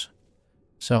can use.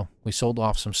 So, we sold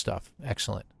off some stuff.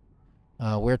 Excellent.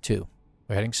 Where to?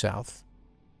 We're heading south.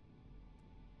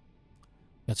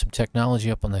 Got some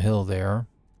technology up on the hill there.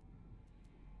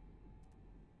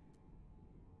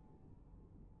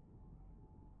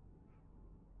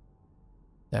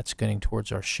 That's getting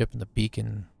towards our ship and the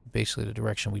beacon, basically the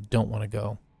direction we don't want to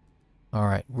go. All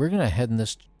right, we're going to head in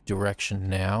this direction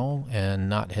now and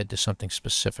not head to something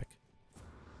specific.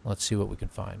 Let's see what we can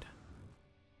find.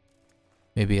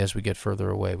 Maybe as we get further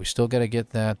away. We still got to get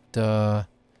that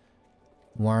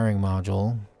wiring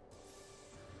module.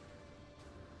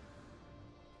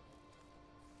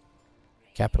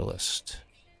 Capitalist.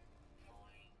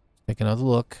 Take another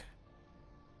look.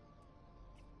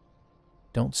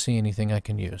 Don't see anything I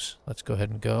can use. Let's go ahead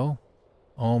and go.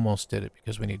 Almost did it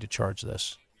because we need to charge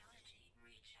this.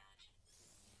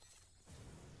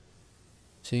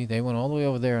 See, they went all the way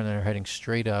over there and they're heading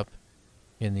straight up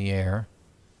in the air.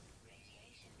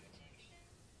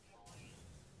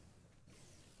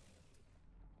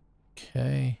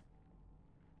 Okay.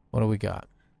 What do we got?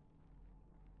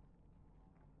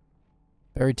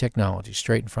 Buried technology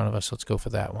straight in front of us. Let's go for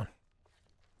that one.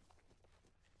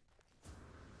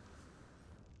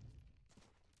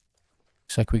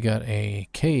 Looks like we got a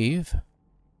cave,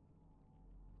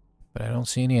 but I don't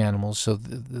see any animals. So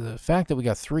the fact that we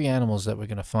got 3 animals that we're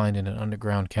going to find in an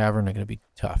underground cavern are going to be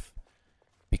tough,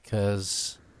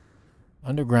 because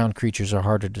underground creatures are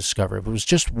hard to discover. If it was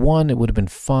just 1, it would have been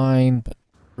fine, but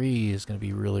 3 is going to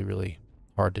be really, really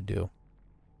hard to do.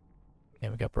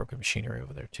 And we got broken machinery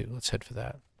over there too. Let's head for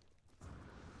that.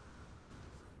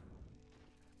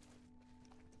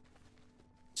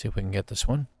 See if we can get this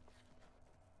one.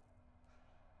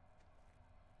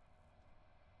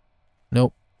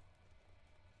 Nope.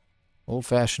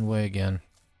 Old-fashioned way again.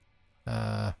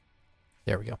 There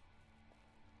we go.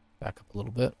 Back up a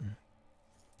little bit.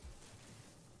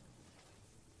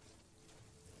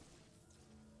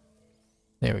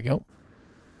 There we go.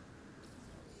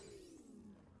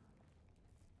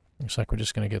 Looks like we're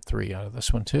just going to get 3 out of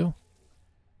this one too.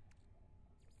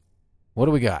 What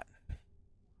do we got?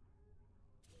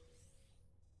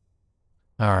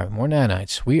 All right, more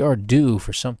nanites. We are due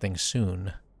for something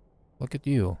soon. Look at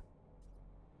you.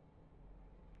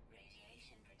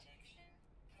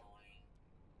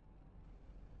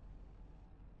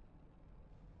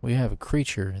 we have a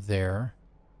creature there.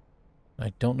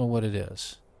 I don't know what it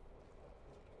is.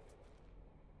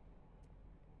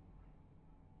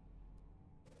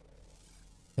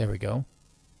 There we go.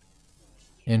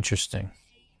 Interesting.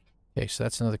 Okay, so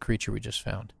that's another creature we just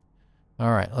found.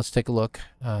 All right, let's take a look.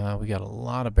 We got a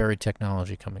lot of buried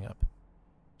technology coming up.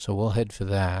 So we'll head for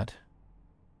that.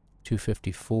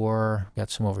 254. Got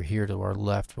some over here to our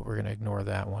left, but we're going to ignore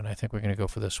that one. I think we're going to go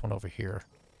for this one over here.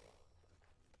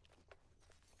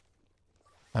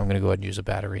 I'm going to go ahead and use a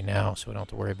battery now so we don't have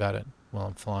to worry about it while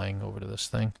I'm flying over to this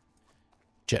thing.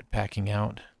 Jetpacking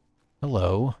out.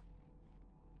 Hello.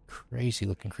 Crazy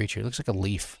looking creature. It looks like a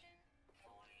leaf.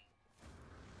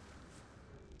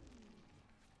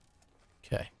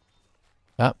 Okay.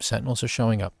 Sentinels are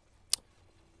showing up.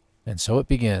 And so it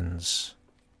begins.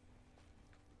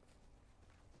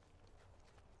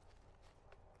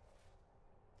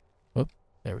 Whoop.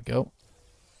 There we go.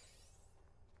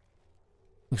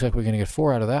 Looks like we're going to get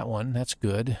 4 out of that one. That's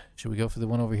good. Should we go for the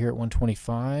one over here at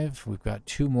 125? We've got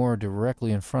 2 more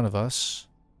directly in front of us.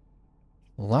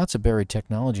 Lots of buried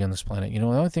technology on this planet. You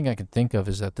know, the only thing I can think of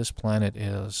is that this planet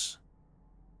is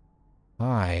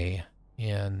high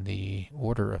in the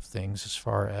order of things as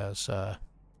far as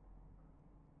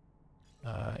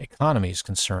economy is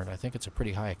concerned. I think it's a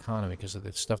pretty high economy because of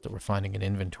the stuff that we're finding in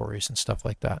inventories and stuff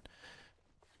like that.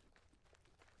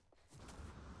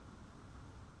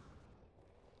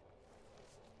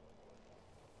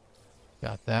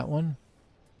 Got that one.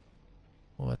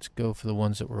 Well, let's go for the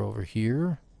ones that were over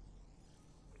here.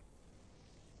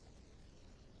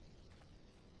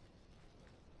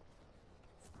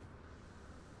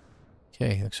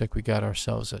 Okay, looks like we got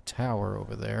ourselves a tower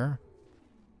over there.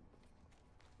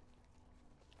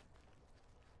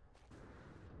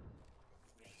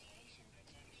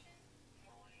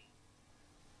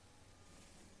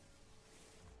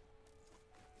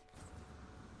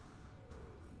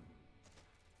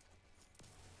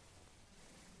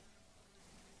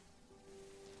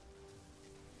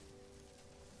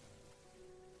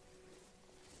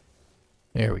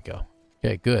 There we go.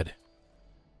 Okay, good. A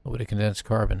little bit of condensed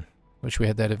carbon. Wish we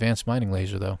had that advanced mining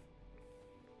laser, though.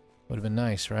 Would have been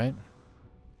nice, right?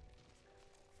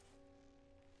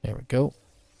 There we go.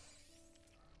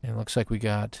 And it looks like we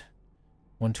got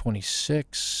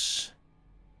 126,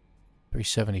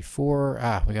 374.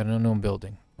 Ah, we got an unknown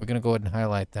building. We're going to go ahead and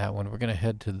highlight that one. We're going to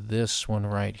head to this one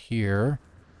right here.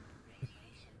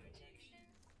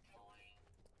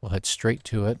 We'll head straight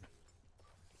to it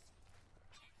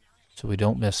so we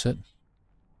don't miss it.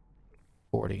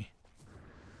 40.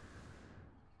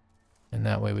 And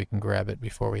that way we can grab it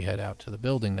before we head out to the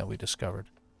building that we discovered.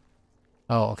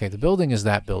 Oh, okay, the building is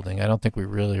that building. I don't think we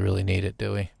really need it,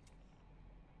 do we?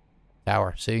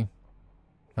 Tower, see?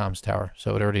 Comms tower.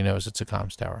 So it already knows it's a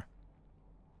comms tower.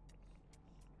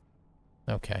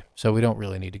 Okay, so we don't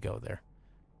really need to go there.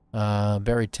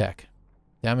 Buried tech.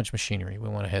 Damaged machinery. We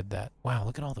want to head that. Wow,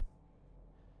 look at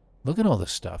all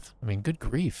this stuff. I mean, good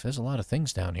grief. There's a lot of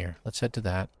things down here. Let's head to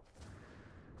that.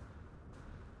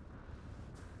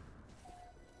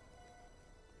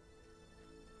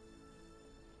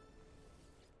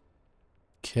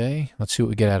 Okay, let's see what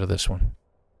we get out of this one.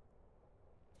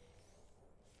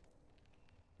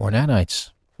 More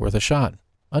nanites. Worth a shot.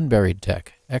 Unburied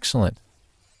tech. Excellent.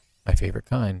 My favorite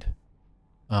kind.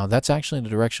 That's actually the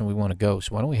direction we want to go.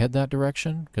 So why don't we head that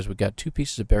direction? Because we've got 2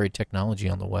 pieces of buried technology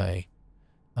on the way.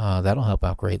 That'll help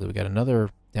out greatly. We got another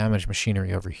damaged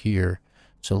machinery over here.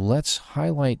 So let's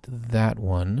highlight that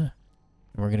one.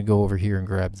 And we're going to go over here and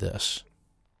grab this.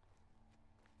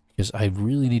 Because I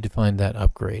really need to find that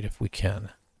upgrade if we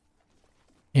can.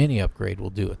 Any upgrade will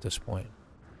do at this point.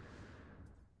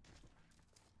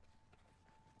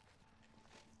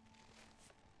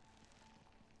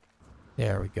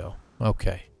 There we go.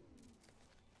 Okay.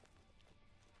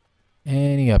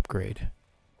 Any upgrade.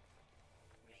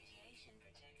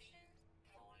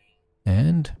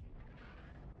 And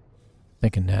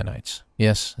thinking nanites.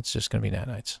 Yes, it's just going to be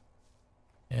nanites.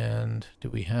 And do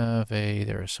we have a...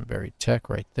 There is some buried tech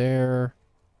right there.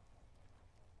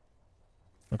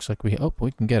 Looks like we... Oh,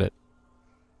 we can get it.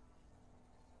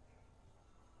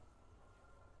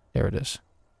 There it is.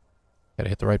 Gotta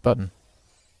hit the right button.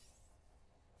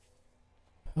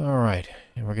 Alright,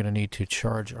 and we're going to need to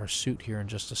charge our suit here in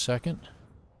just a second.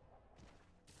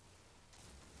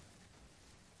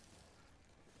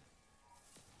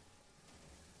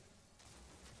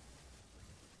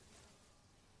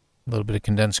 A little bit of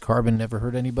condensed carbon never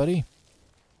hurt anybody.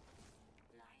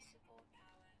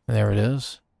 There it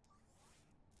is.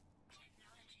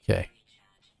 Okay.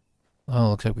 Oh,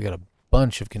 looks like we got a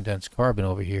bunch of condensed carbon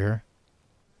over here.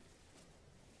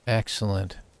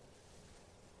 Excellent.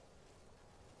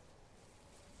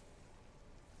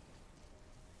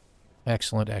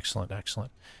 Excellent, excellent,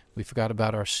 excellent. We forgot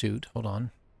about our suit. Hold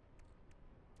on.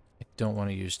 I don't want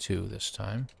to use 2 this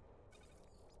time.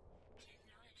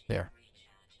 There.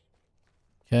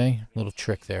 Okay, little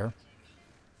trick there.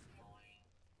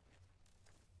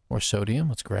 More sodium.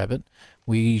 Let's grab it.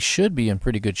 We should be in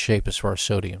pretty good shape as far as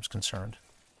sodium's concerned.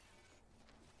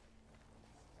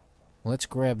 Let's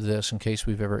grab this in case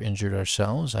we've ever injured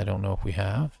ourselves. I don't know if we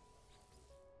have.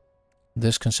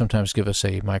 This can sometimes give us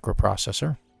a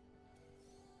microprocessor.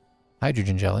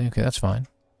 Hydrogen jelly. Okay, that's fine.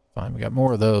 Fine. We got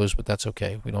more of those, but that's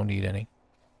okay. We don't need any.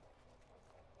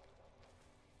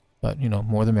 But, you know,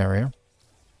 more the merrier.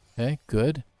 Okay,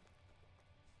 good.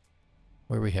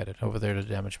 Where are we headed? Over there to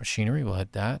damage machinery. We'll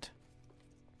head that.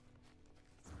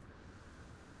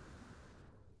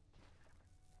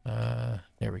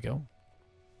 There we go.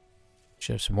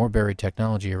 Should have some more buried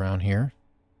technology around here.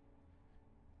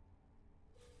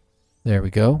 There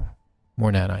we go.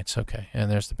 More nanites. Okay, and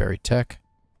there's the buried tech.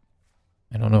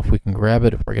 I don't know if we can grab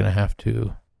it, if we're going to have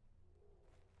to...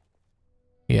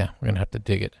 Yeah, we're going to have to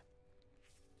dig it.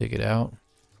 Dig it out.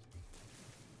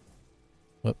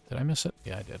 Whoop, did I miss it?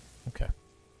 Yeah, I did. Okay.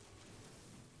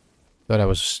 Thought I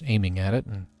was aiming at it.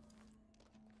 And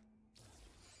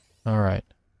all right.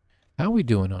 How are we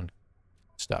doing on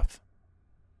stuff?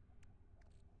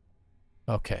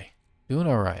 Okay. Doing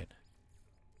all right.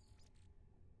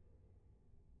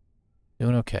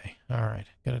 Doing okay. All right.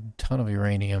 Got a ton of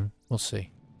uranium. We'll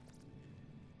see.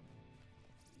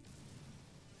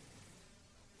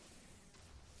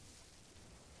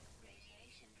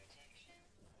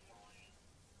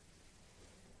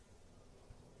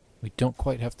 We don't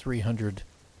quite have 300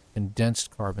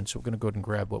 condensed carbon, so we're going to go ahead and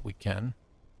grab what we can.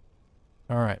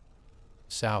 All right.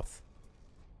 South.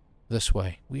 This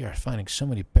way. We are finding so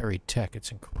many buried tech.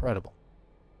 It's incredible.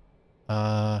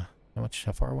 How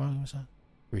far away was that?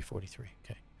 343.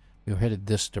 Okay. We were headed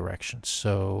this direction,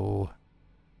 so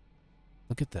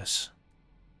look at this.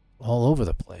 All over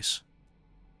the place.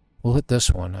 We'll hit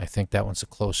this one. I think that one's the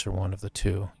closer one of the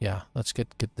two. Yeah, let's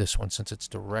get this one since it's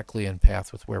directly in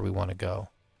path with where we want to go.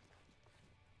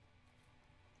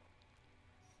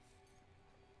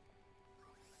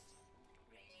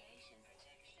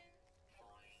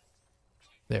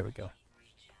 There we go.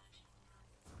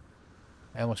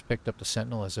 I almost picked up the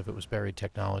Sentinel as if it was buried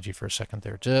technology for a second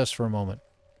there, just for a moment.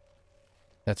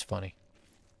 That's funny.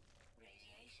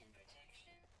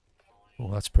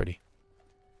 Oh, that's pretty.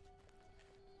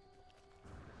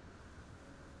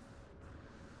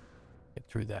 Get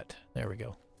through that. There we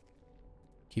go.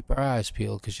 Keep our eyes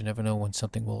peeled because you never know when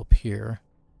something will appear.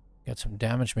 Got some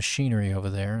damaged machinery over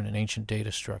there and an ancient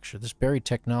data structure. This buried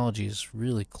technology is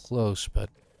really close, but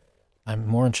I'm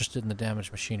more interested in the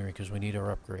damaged machinery because we need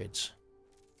our upgrades.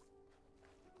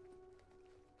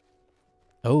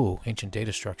 Oh, ancient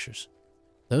data structures.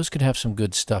 Those could have some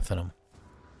good stuff in them.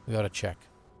 We ought to check.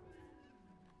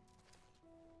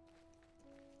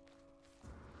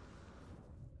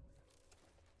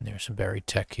 And there's some buried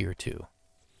tech here, too.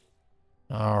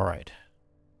 All right.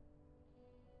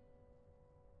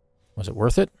 Was it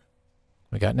worth it?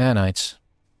 We got nanites.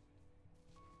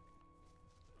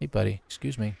 Hey, buddy.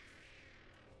 Excuse me.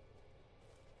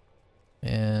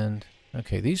 And,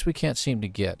 okay, these we can't seem to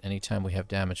get anytime we have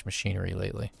damaged machinery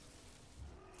lately.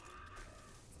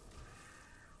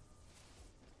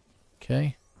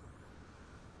 Okay.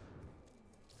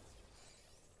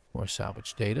 More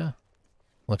salvage data.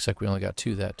 Looks like we only got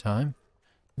 2 that time.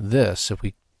 This, if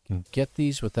we can get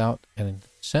these without a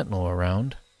Sentinel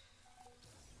around.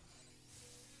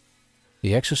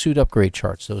 The exosuit upgrade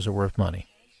charts, those are worth money.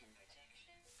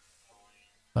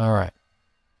 All right.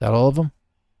 Is that all of them?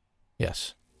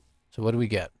 Yes. So what do we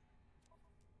get?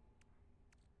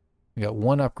 We got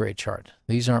 1 upgrade chart.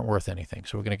 These aren't worth anything,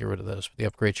 so we're going to get rid of those. But the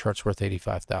upgrade chart's worth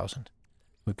 85,000.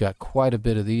 We've got quite a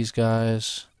bit of these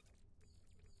guys.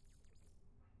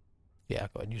 Yeah,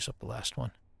 go ahead and use up the last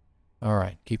one. All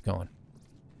right, keep going.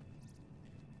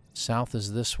 South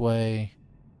is this way.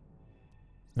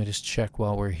 Let me just check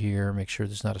while we're here, make sure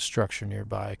there's not a structure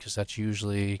nearby, because that's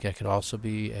usually, that could also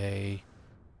be a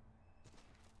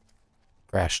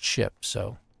crashed ship,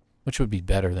 so, which would be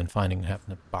better than having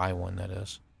to buy one, that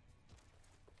is.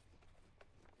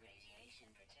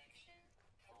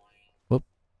 Whoop,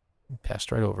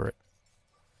 passed right over it.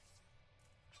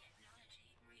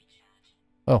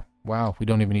 Oh, wow, we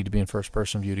don't even need to be in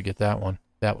first-person view to get that one.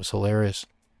 That was hilarious.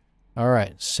 All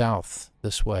right, south,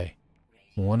 this way.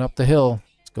 1 up the hill.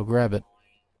 Let's go grab it.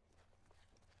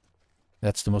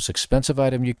 That's the most expensive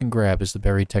item you can grab is the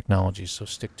buried technologies, so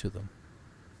stick to them.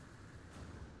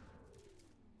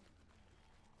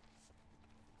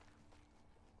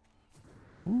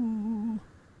 Ooh.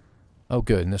 Oh,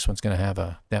 good. And this one's going to have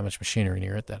a damaged machinery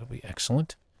near it. That'll be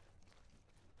excellent.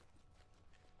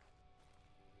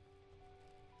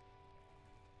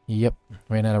 Yep.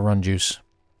 Ran out of run juice.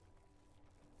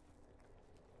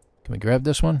 Can we grab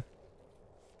this one?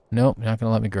 Nope. You're not going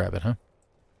to let me grab it, huh?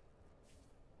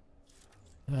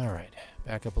 All right.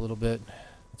 Back up a little bit.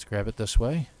 Let's grab it this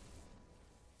way.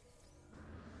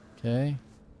 Okay.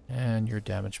 And your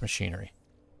damaged machinery.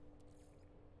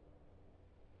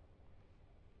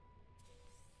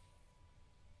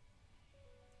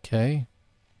 Okay.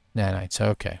 Nanites.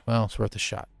 Okay. Well, it's worth a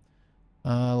shot.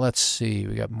 Let's see.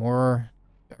 We got more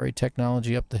buried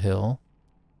technology up the hill.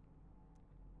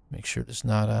 Make sure there's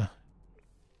not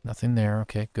nothing there.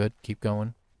 Okay, good. Keep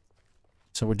going.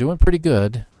 So we're doing pretty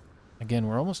good. Again,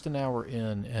 we're almost an hour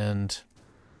in, and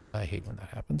I hate when that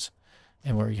happens.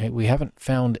 And we haven't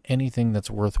found anything that's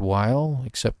worthwhile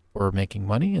except for making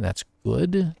money, and that's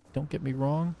good. Don't get me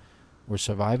wrong. We're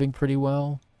surviving pretty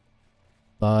well,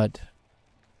 but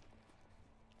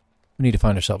we need to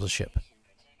find ourselves a ship.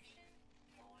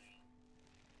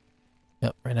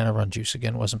 Yep, ran out of run juice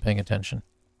again. Wasn't paying attention.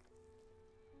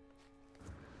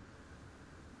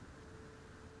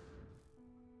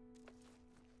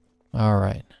 All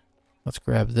right. Let's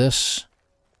grab this.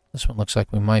 This one looks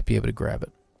like we might be able to grab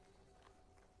it.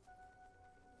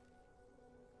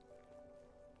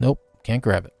 Nope, can't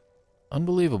grab it.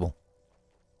 Unbelievable.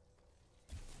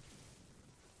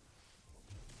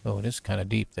 Oh, it is kind of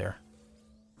deep there.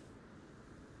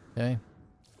 Okay.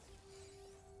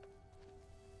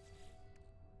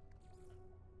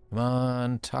 Come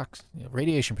on,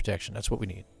 radiation protection. That's what we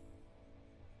need.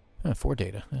 4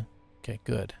 data. Okay,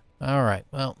 good. All right.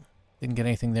 Well, didn't get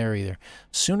anything there either.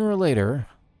 Sooner or later,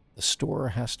 the store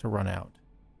has to run out.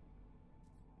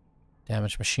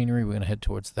 Damaged machinery. We're going to head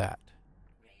towards that.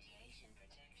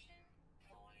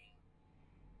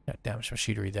 Got damaged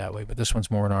machinery that way, but this one's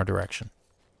more in our direction.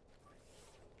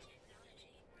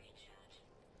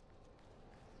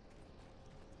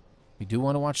 We do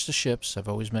want to watch the ships. I've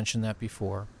always mentioned that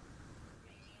before.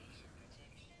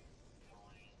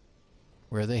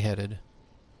 Where are they headed?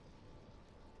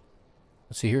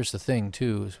 Let's see, here's the thing,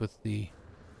 too, is with the...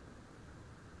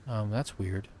 that's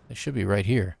weird. They should be right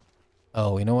here.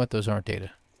 Oh, you know what? Those aren't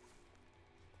data.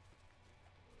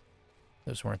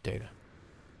 Those weren't data.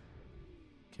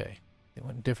 Okay. They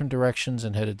went in different directions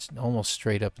and headed almost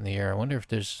straight up in the air. I wonder if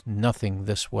there's nothing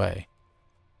this way.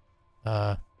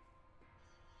 Wrong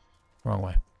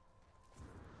way.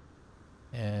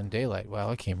 And daylight.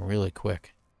 Wow, it came really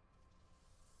quick.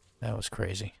 That was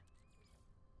crazy.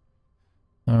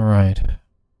 All right.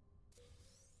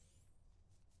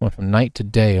 Went from night to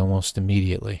day almost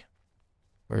immediately.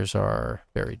 Where's our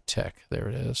buried tech? There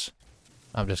it is.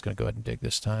 I'm just going to go ahead and dig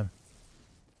this time.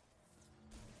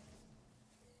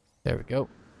 There we go.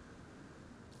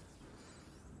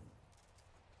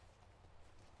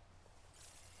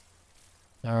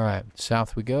 All right,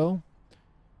 south we go.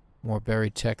 More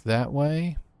buried tech that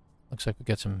way. Looks like we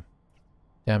got some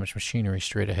damaged machinery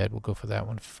straight ahead. We'll go for that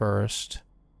one first.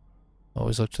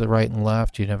 Always look to the right and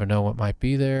left. You never know what might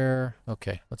be there.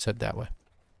 Okay, let's head that way.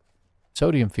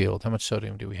 Sodium field. How much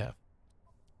sodium do we have?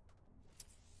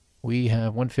 We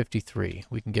have 153.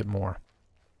 We can get more.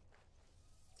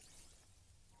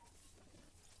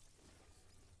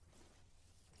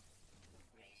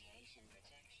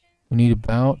 We need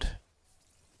about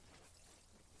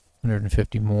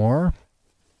 150 more.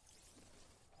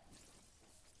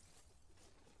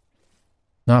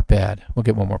 Not bad. We'll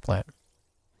get one more plant.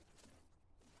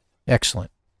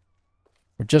 Excellent.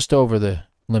 We're just over the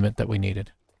limit that we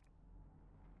needed.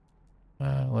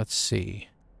 Let's see.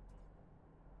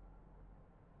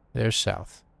 There's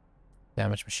south.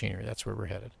 Damaged machinery. That's where we're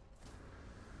headed.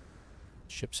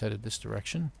 Ship's headed this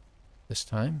direction this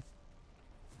time.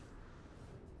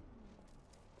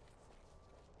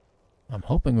 I'm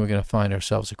hoping we're going to find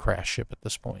ourselves a crash ship at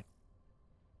this point.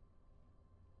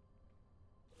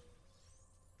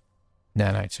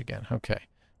 Nanites again. Okay.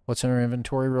 What's in our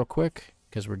inventory real quick?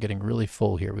 Because we're getting really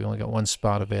full here. We only got one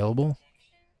spot available.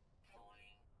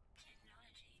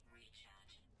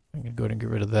 I'm going to go ahead and get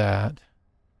rid of that.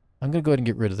 I'm going to go ahead and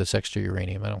get rid of this extra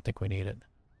uranium. I don't think we need it.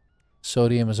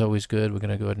 Sodium is always good. We're going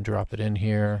to go ahead and drop it in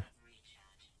here.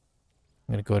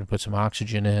 I'm going to go ahead and put some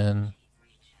oxygen in.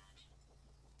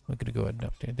 We're going to go ahead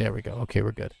and update. There we go. Okay,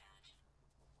 we're good.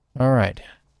 All right.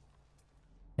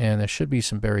 And there should be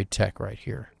some buried tech right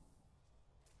here.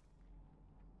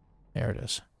 There it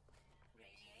is.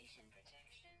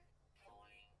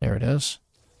 There it is.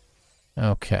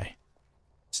 Okay.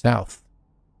 South.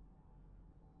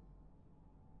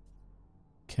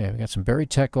 Okay, we got some buried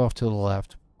tech off to the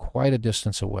left, quite a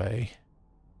distance away.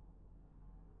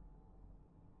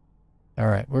 All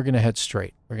right, we're going to head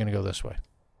straight. We're going to go this way.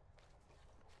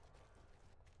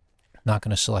 Not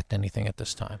going to select anything at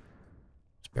this time.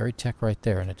 It's buried tech right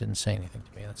there, and it didn't say anything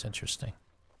to me. That's interesting.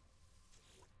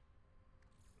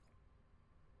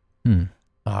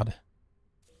 Odd.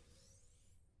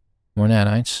 More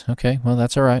nanites. Okay, well,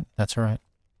 that's all right. That's all right.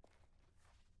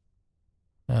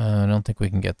 I don't think we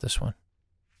can get this one.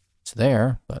 It's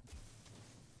there, but...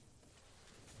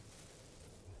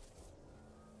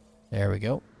 There we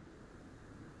go.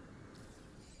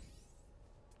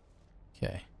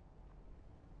 Okay.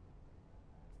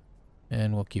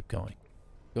 And we'll keep going.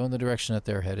 Go in the direction that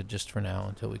they're headed just for now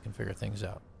until we can figure things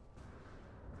out.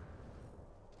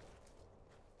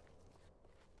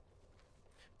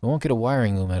 We won't get a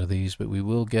wiring loom out of these, but we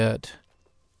will get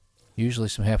usually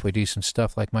some halfway decent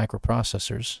stuff like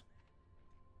microprocessors.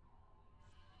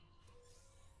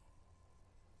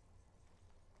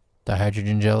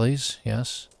 Dihydrogen jellies,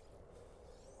 yes.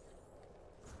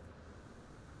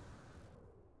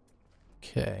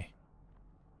 Okay.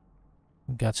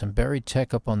 We've got some buried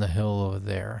tech up on the hill over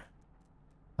there.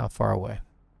 How far away?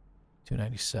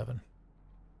 297.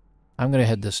 I'm going to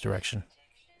head this direction.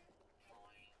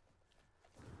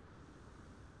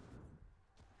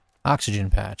 Oxygen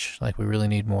patch. Like we really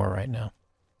need more right now.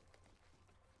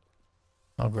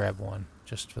 I'll grab one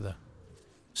just for the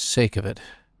sake of it.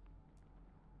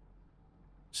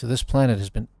 So this planet has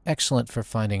been excellent for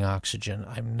finding oxygen.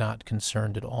 I'm not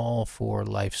concerned at all for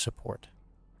life support.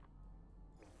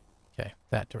 Okay,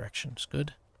 that direction's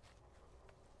good.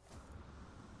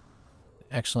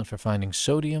 Excellent for finding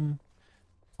sodium.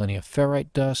 Plenty of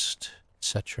ferrite dust,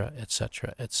 etc.,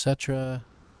 etc., etc.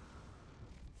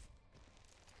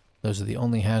 Those are the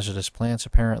only hazardous plants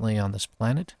apparently on this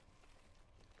planet.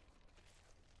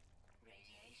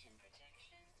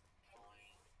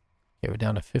 Okay, we're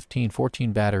down to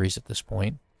 14 batteries at this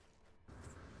point.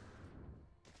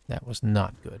 That was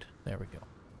not good. There we go.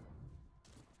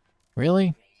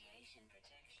 Really?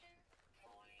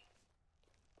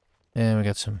 And we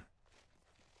got some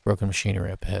broken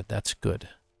machinery up ahead. That's good.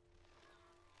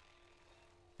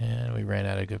 And we ran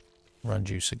out of good run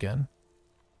juice again.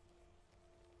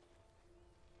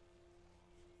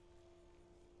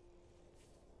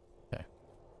 Okay.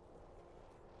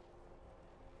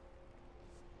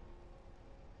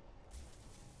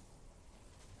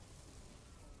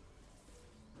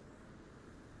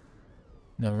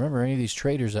 Now remember, any of these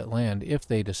traders that land, if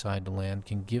they decide to land,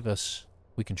 can give us...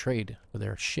 We can trade for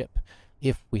their ship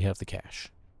if we have the cash.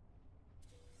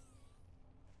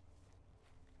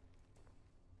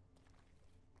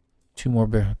 Two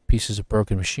more pieces of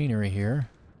broken machinery here.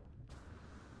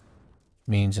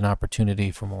 Means an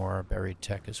opportunity for more buried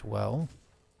tech as well.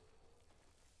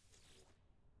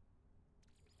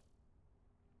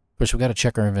 Of course, we've got to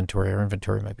check our inventory. Our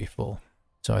inventory might be full.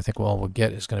 So I think all we'll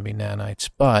get is going to be nanites,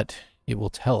 but it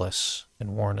will tell us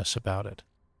and warn us about it.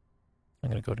 I'm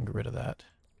going to go ahead and get rid of that.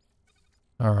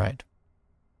 All right.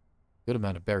 Good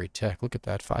amount of buried tech. Look at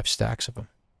that. 5 stacks of them.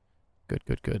 Good,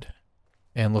 good, good.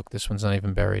 And look, this one's not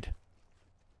even buried.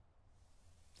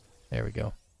 There we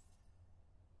go.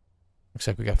 Looks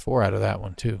like we got 4 out of that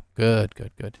one, too. Good,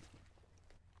 good, good.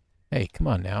 Hey, come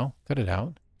on now. Cut it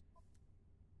out.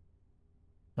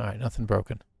 All right, nothing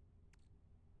broken.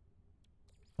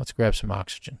 Let's grab some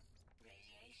oxygen.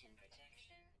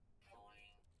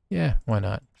 Yeah, why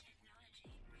not?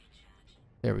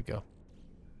 There we go.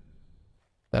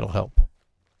 That'll help.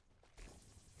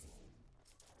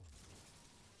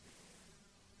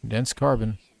 Dense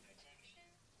carbon.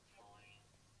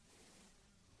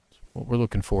 That's what we're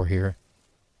looking for here.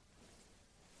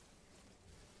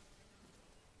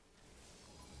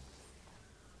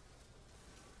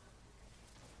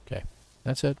 Okay,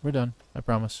 that's it. We're done. I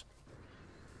promise.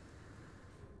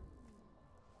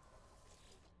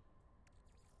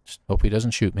 Just hope he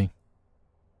doesn't shoot me.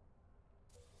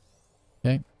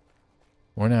 Okay.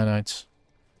 More nanites.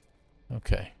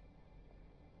 Okay.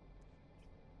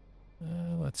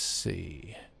 Let's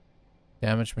see.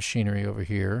 Damaged machinery over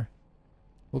here.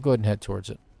 We'll go ahead and head towards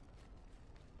it.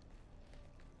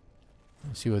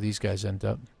 Let's see where these guys end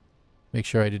up. Make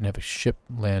sure I didn't have a ship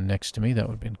land next to me. That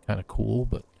would have been kind of cool,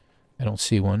 but I don't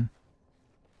see one.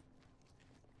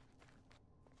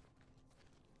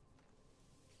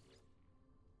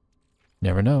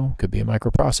 Never know. Could be a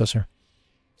microprocessor.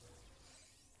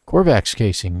 Corvax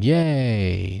casing.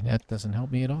 Yay! That doesn't help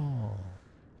me at all.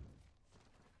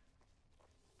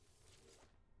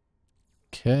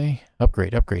 Okay.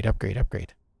 Upgrade, upgrade, upgrade,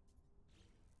 upgrade.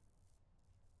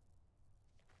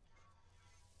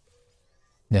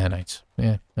 Nanites.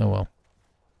 Yeah, oh well.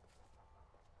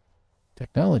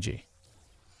 Technology.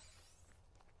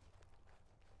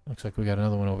 Looks like we got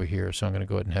another one over here, so I'm going to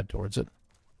go ahead and head towards it.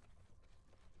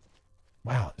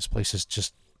 Wow, this place is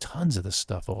just tons of this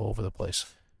stuff all over the place.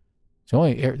 The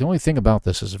only thing about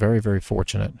this is very, very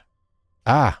fortunate.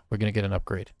 Ah, we're going to get an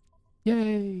upgrade.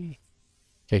 Yay!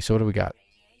 Okay, so what do we got?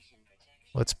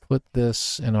 Let's put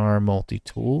this in our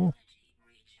multi-tool.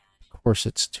 Of course,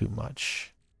 it's too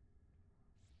much.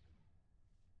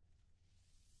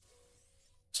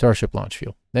 Starship launch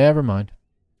fuel. Never mind.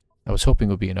 I was hoping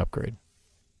it would be an upgrade.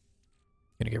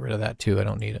 Gonna get rid of that too. I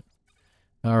don't need it.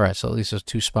 Alright, so at least there's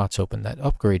 2 spots open. That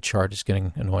upgrade chart is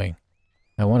getting annoying.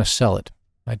 I want to sell it.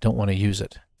 I don't want to use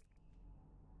it.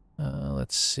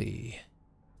 Let's see.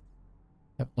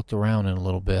 I've looked around in a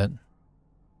little bit.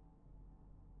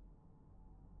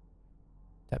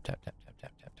 Tap, tap, tap, tap,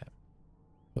 tap, tap, tap.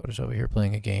 Daughter's over here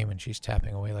playing a game and she's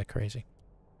tapping away like crazy.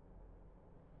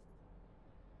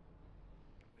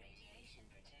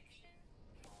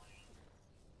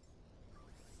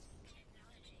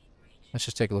 Let's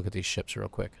just take a look at these ships real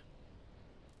quick.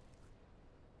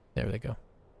 There they go.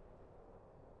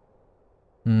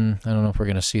 I don't know if we're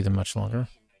going to see them much longer.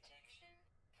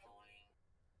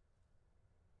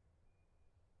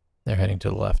 They're heading to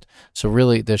the left. So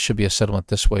really, there should be a settlement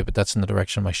this way, but that's in the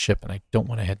direction of my ship, and I don't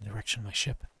want to head in the direction of my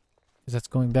ship. Because that's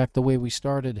going back the way we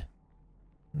started.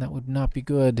 And that would not be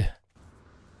good.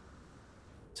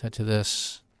 Let's head to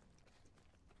this.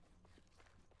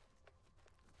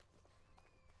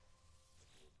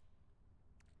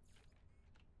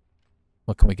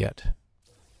 What can we get?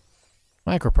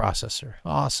 Microprocessor.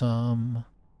 Awesome.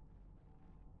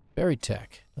 Buried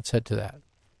tech. Let's head to that.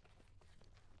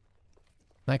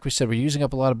 Like we said, we're using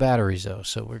up a lot of batteries, though,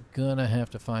 so we're going to have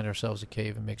to find ourselves a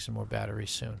cave and make some more batteries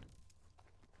soon.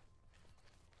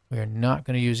 We are not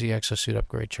going to use the exosuit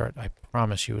upgrade chart. I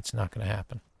promise you it's not going to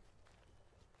happen.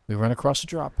 We run across a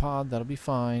drop pod, that'll be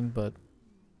fine, but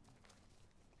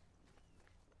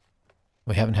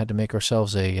we haven't had to make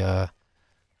ourselves a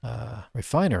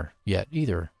refiner yet,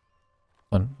 either.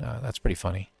 That's pretty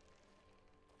funny.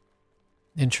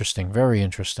 Interesting, very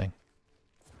interesting.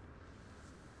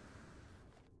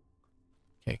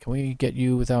 Okay, can we get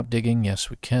you without digging?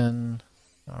 Yes, we can.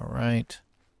 All right.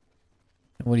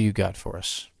 And what do you got for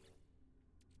us?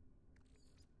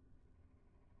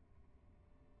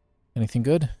 Anything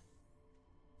good?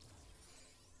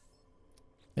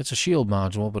 It's a shield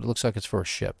module, but it looks like it's for a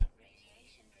ship.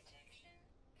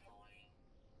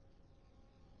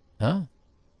 Huh?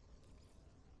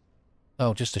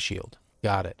 Oh, just a shield.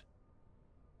 Got it.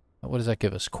 What does that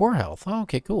give us? Core health. Oh,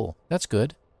 okay, cool. That's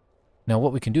good. Now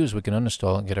what we can do is we can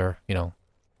uninstall and get our,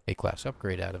 A-class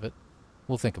upgrade out of it.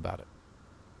 We'll think about it.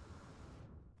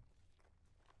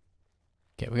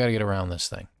 Okay, we got to get around this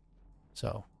thing.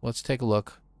 So, let's take a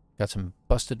look. Got some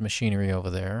busted machinery over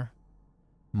there.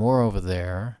 More over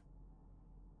there.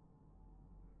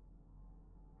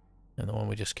 And the one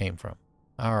we just came from.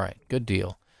 Alright, good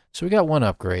deal. So we got one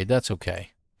upgrade. That's okay.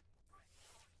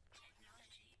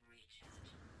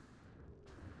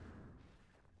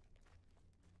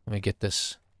 Let me get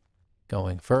this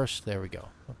going first. There we go.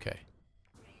 Okay.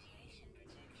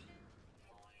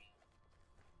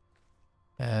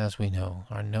 As we know,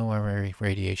 our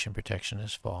radiation protection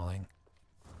is falling.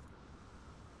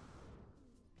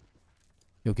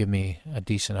 You'll give me a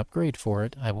decent upgrade for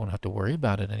it. I won't have to worry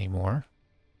about it anymore.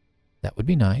 That would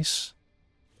be nice.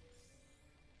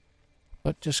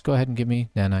 But just go ahead and give me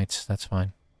nanites. That's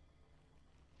fine.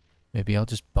 Maybe I'll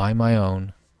just buy my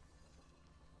own.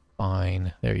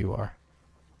 Fine. There you are.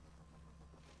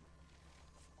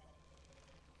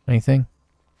 Anything?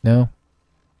 No?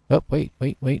 Oh, wait.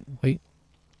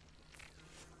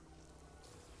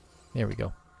 There we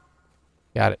go.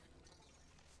 Got it.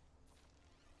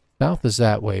 South is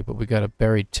that way, but we got a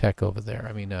buried tech over there.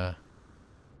 I mean,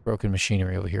 broken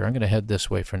machinery over here. I'm going to head this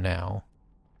way for now.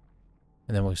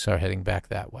 And then we'll start heading back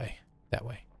that way. That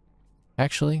way.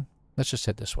 Actually, let's just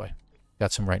head this way.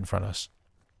 Got some right in front of us.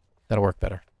 That'll work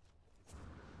better.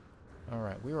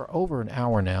 Alright, we are over an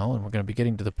hour now, and we're going to be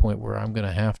getting to the point where I'm going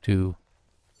to have to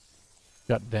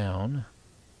shut down.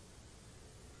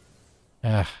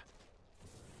 There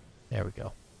we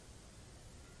go.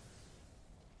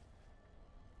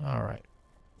 Alright.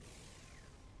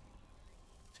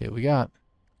 See what we got.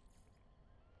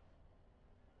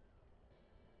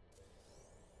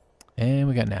 And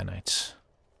we got nanites.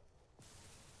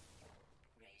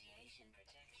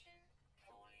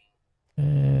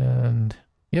 And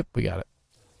yep, we got it.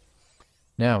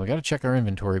 Now we got to check our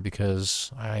inventory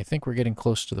because I think we're getting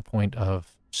close to the point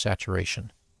of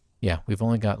saturation. Yeah, we've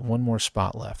only got one more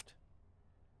spot left.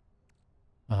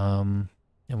 And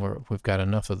we've got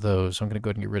enough of those. I'm going to go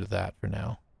ahead and get rid of that for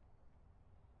now.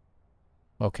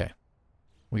 Okay.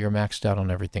 We are maxed out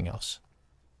on everything else.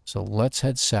 So let's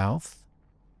head south.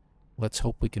 Let's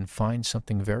hope we can find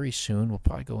something very soon. We'll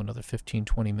probably go another 15,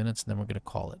 20 minutes, and then we're going to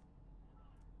call it.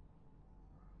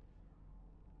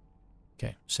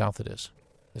 Okay, south it is.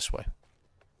 This way.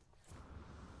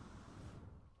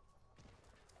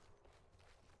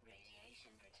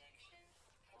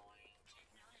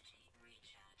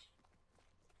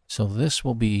 So this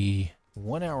will be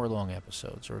 1 hour long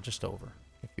episodes, or just over,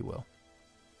 if you will.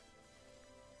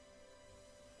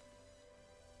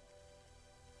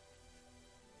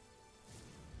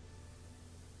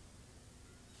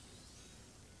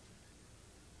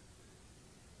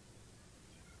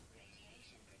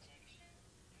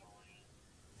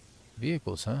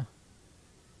 Vehicles, huh?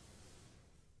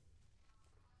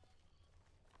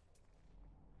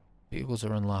 Vehicles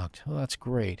are unlocked. Oh, that's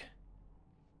great.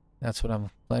 That's what I'm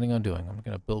planning on doing. I'm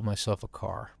going to build myself a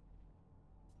car.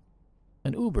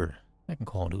 An Uber. I can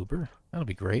call an Uber. That'll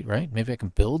be great, right? Maybe I can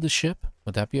build a ship.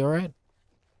 Would that be all right?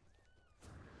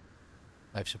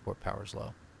 Life support power's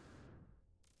low.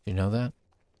 Do you know that?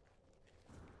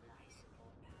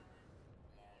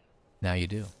 Now you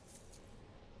do.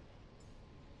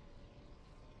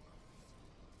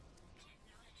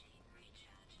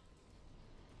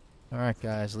 Alright,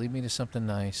 guys. Lead me to something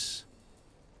nice.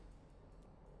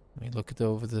 Let me look it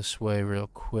over this way real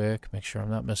quick. Make sure I'm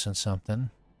not missing something.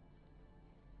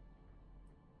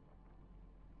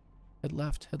 Head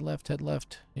left, head left, head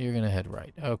left. You're going to head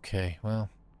right. Okay, well,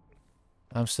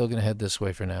 I'm still going to head this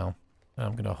way for now.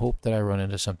 I'm going to hope that I run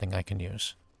into something I can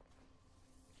use.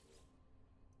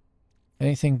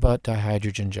 Anything but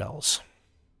dihydrogen gels.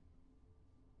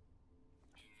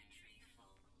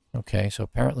 Okay, so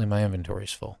apparently my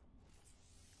inventory's full.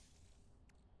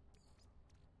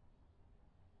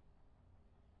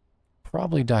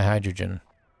 Probably dihydrogen.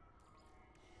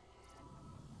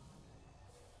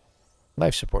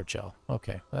 Life support gel.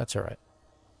 Okay, that's all right.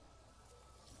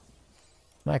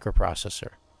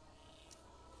 Microprocessor.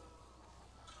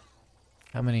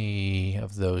 How many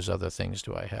of those other things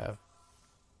do I have?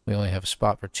 We only have a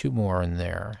spot for 2 more in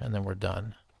there, and then we're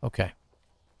done. Okay.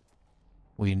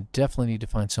 We definitely need to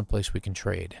find someplace we can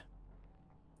trade.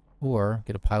 Or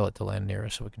get a pilot to land near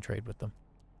us so we can trade with them.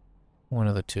 One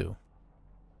of the two.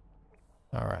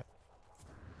 Alright.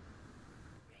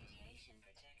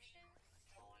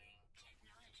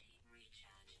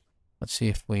 Let's see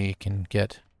if we can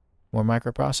get more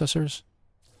microprocessors.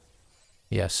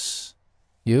 Yes.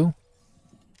 You?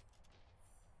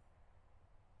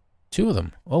 2 of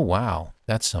them. Oh, wow.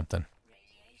 That's something.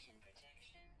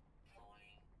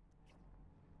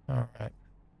 Alright.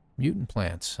 Mutant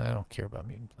plants. I don't care about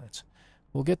mutant plants.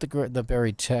 We'll get the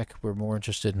buried tech. We're more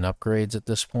interested in upgrades at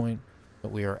this point.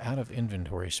 But we are out of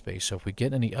inventory space. So if we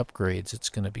get any upgrades, it's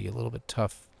going to be a little bit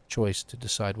tough choice to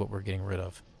decide what we're getting rid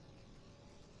of.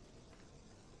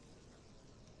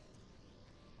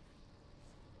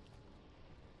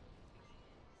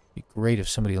 It'd be great if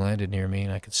somebody landed near me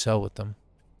and I could sell with them.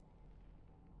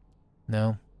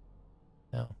 No?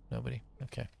 No, nobody.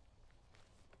 Okay.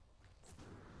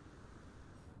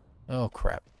 Oh,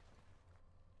 crap.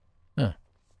 Huh.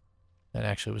 That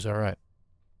actually was alright.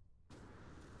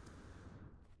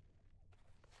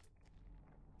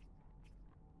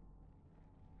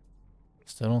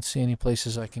 Still don't see any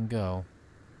places I can go.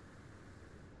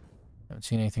 Haven't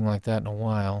seen anything like that in a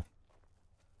while.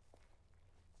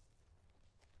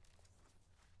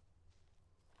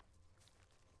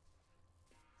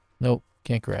 Nope,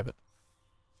 can't grab it.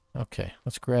 Okay,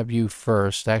 let's grab you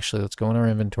first. Actually, let's go in our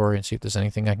inventory and see if there's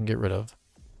anything I can get rid of.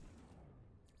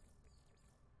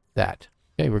 That.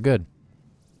 Okay, we're good.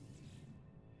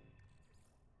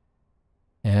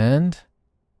 And...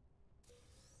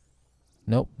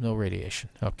 nope, no radiation.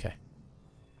 Okay.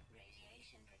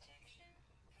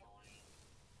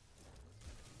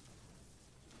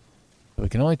 So we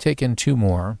can only take in 2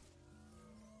 more.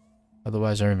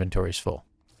 Otherwise, our inventory's full.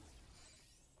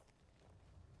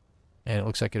 And it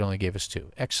looks like it only gave us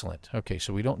 2. Excellent. Okay,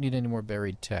 so we don't need any more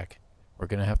buried tech. We're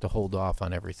going to have to hold off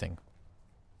on everything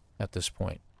at this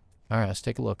point. All right, let's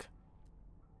take a look.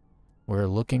 We're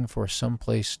looking for some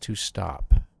place to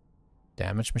stop.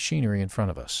 Damaged machinery in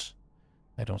front of us.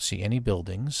 I don't see any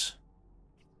buildings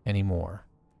anymore.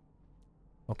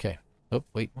 Okay. Oh,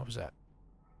 wait, what was that?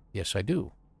 Yes, I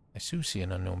do. I do see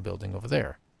an unknown building over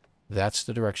there. That's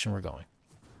the direction we're going.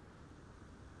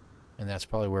 And that's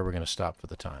probably where we're going to stop for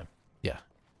the time. Yeah.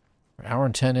 We're 1 hour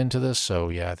and 10 into this, so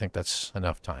yeah, I think that's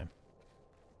enough time.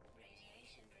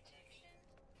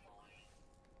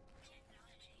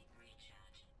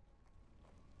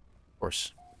 Of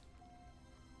course.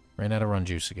 Ran out of run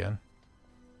juice again.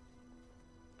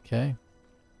 Okay.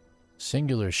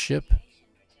 Singular ship.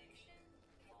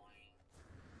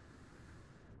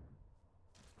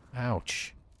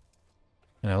 Ouch.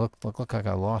 And I look like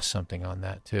I lost something on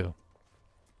that too.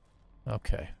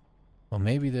 Okay. Well,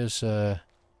 maybe there's well,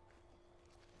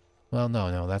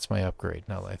 no, that's my upgrade.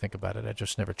 Now that I think about it, I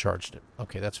just never charged it.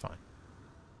 Okay, that's fine.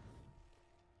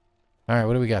 All right,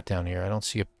 what do we got down here? I don't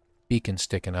see a beacon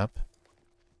sticking up.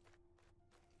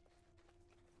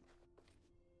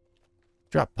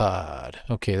 Drop pod.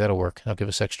 Okay, that'll work. That'll give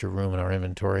us extra room in our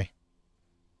inventory.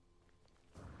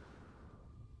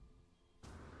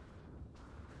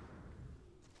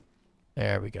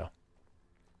 There we go.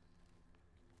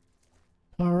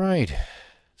 All right.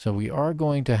 So we are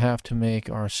going to have to make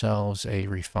ourselves a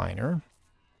refiner.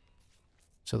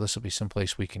 So this will be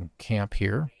someplace we can camp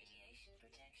here.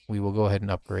 We will go ahead and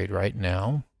upgrade right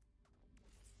now.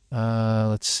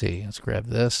 Let's see. Let's grab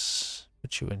this.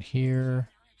 Put you in here.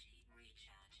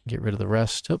 Get rid of the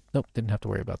rest. Oh, nope, didn't have to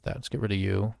worry about that. Let's get rid of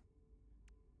you.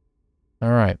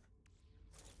 All right.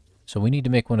 So we need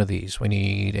to make one of these. We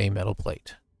need a metal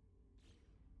plate.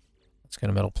 Let's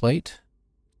get a metal plate.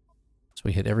 So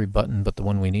we hit every button but the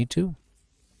one we need to.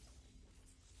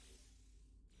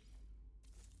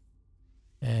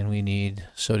 And we need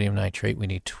sodium nitrate. We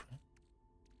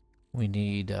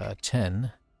need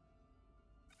 10.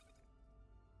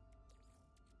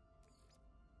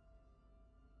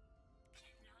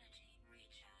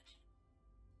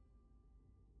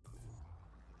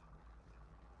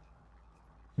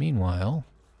 Meanwhile,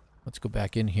 let's go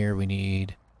back in here. We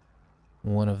need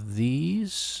one of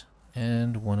these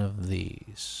and one of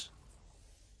these.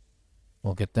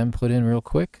 We'll get them put in real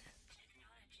quick.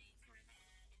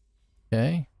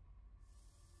 Okay.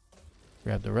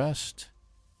 Grab the rest.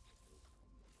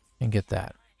 And get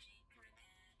that.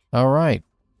 All right.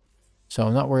 So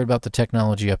I'm not worried about the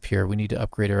technology up here. We need to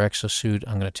upgrade our exosuit.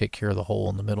 I'm going to take care of the hole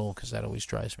in the middle because that always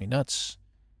drives me nuts.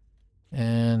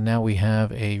 And now we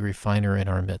have a refiner in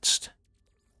our midst.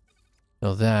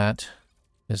 So that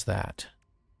is that.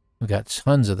 We've got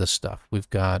tons of this stuff. We've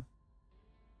got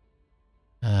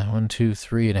 1, 2,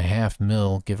 3.5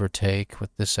 mil, give or take, with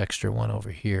this extra one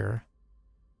over here.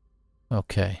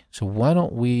 Okay, so why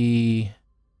don't we...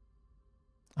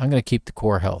 I'm going to keep the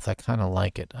core health. I kind of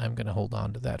like it. I'm going to hold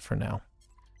on to that for now.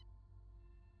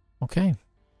 Okay.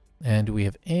 And do we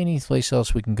have any place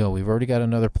else we can go? We've already got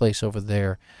another place over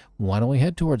there. Why don't we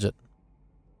head towards it?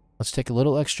 Let's take a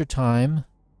little extra time.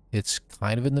 It's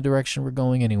kind of in the direction we're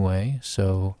going anyway,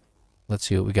 so let's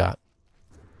see what we got.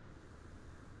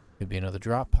 Could be another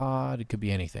drop pod. It could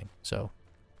be anything. So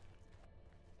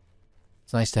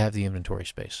it's nice to have the inventory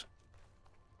space.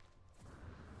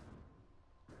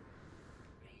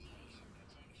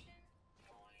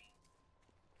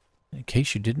 In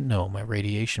case you didn't know, my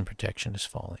radiation protection is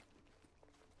falling.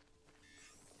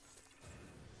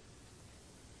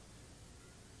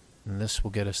 And this will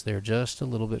get us there just a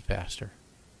little bit faster.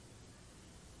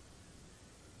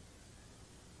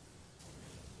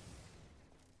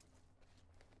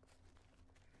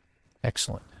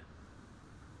 Excellent.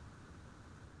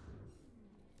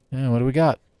 And what do we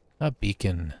got? A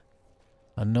beacon.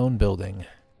 Unknown building.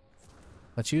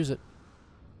 Let's use it.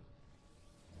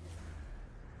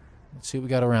 Let's see what we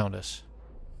got around us.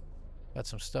 Got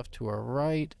some stuff to our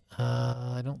right.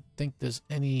 I don't think there's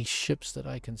any ships that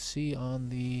I can see on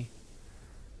the...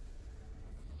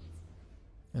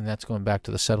 And that's going back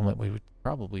to the settlement we were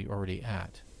probably already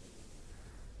at.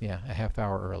 Yeah, a half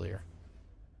hour earlier.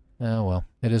 Oh, well,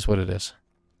 it is what it is.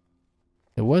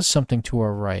 There was something to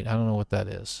our right. I don't know what that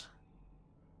is.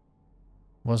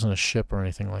 It wasn't a ship or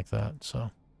anything like that,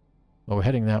 so... Well, we're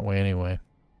heading that way anyway.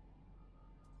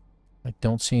 I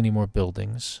don't see any more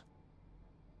buildings.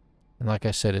 And like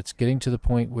I said, it's getting to the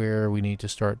point where we need to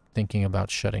start thinking about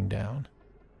shutting down.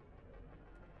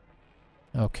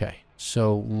 Okay,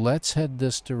 so let's head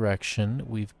this direction.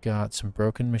 We've got some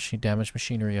broken damaged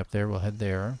machinery up there. We'll head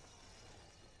there.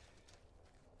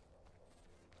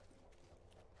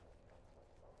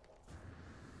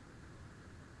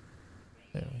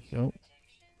 There we go.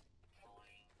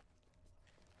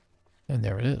 And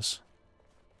there it is.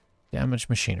 Damaged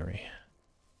machinery.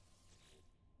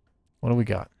 What do we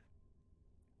got?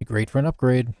 Be great for an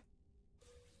upgrade.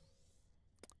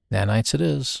 Nanites it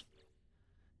is.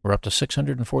 We're up to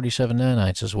 647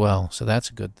 nanites as well, so that's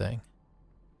a good thing.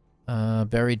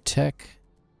 Buried tech.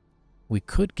 We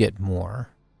could get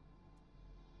more.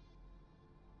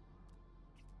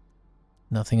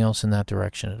 Nothing else in that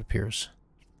direction, it appears.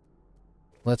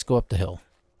 Let's go up the hill.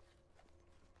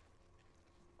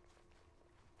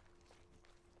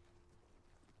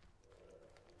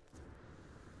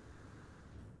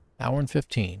 Hour and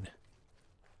 15.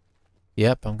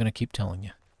 Yep, I'm going to keep telling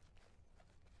you.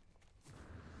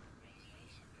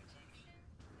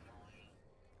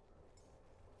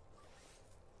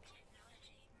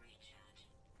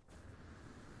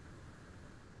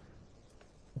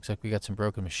 Looks like we got some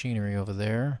broken machinery over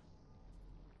there.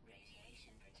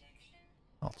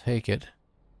 I'll take it.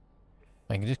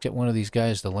 If I can just get one of these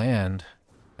guys to land,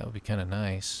 that would be kind of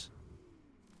nice.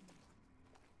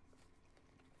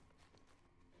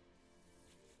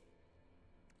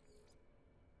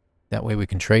 That way we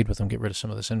can trade with them, get rid of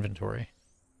some of this inventory.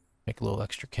 Make a little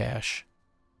extra cash.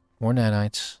 More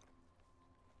nanites.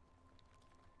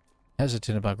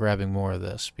 Hesitant about grabbing more of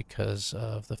this because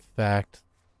of the fact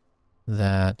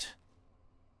that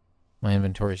my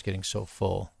inventory is getting so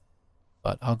full.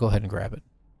 But I'll go ahead and grab it.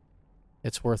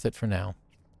 It's worth it for now.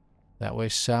 That way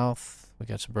south, we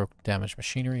got some broken damaged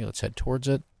machinery. Let's head towards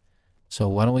it. So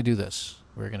why don't we do this?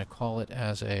 We're going to call it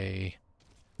as a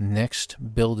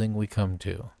next building we come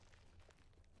to.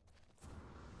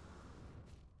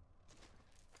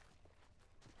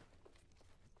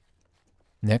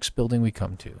 Next building we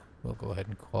come to. We'll go ahead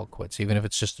and call it quits, even if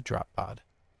it's just a drop pod.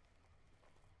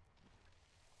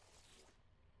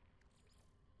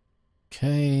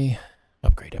 Okay.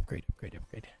 Upgrade, upgrade, upgrade,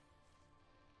 upgrade.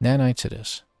 Nanites it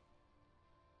is.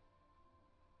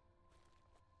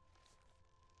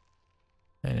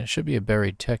 And it should be a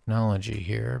buried technology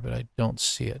here, but I don't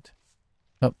see it.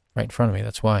 Oh, right in front of me.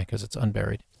 That's why, because it's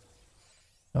unburied.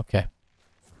 Okay.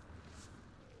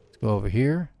 Let's go over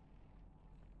here.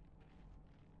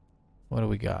 What do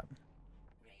we got?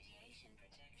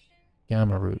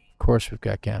 Gamma root. Of course we've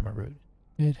got gamma root.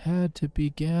 It had to be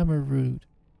gamma root.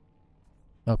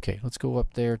 Okay, let's go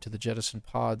up there to the jettison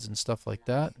pods and stuff like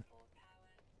that.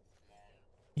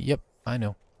 Yep, I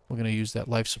know. We're going to use that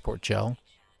life support gel.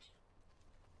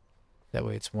 That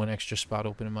way it's one extra spot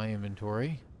open in my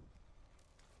inventory.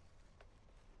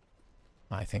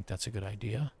 I think that's a good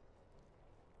idea.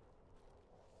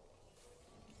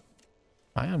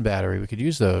 Ion battery, we could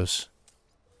use those.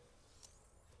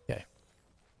 Okay.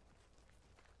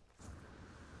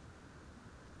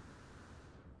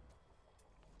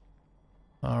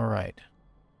 All right.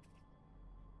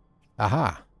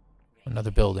 Aha.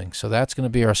 Another building. So that's going to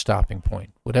be our stopping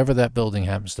point. Whatever that building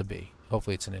happens to be.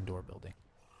 Hopefully it's an indoor building.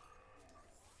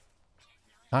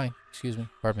 Hi. Excuse me.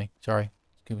 Pardon me. Sorry.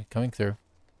 Excuse me. Coming through.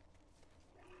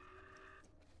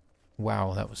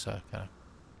 Wow, that was kind of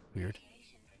weird.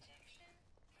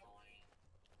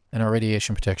 And our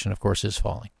radiation protection, of course, is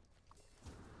falling.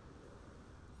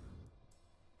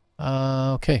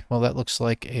 Okay. Well, that looks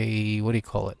like a, what do you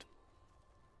call it?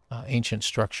 Ancient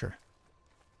structure.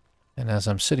 And as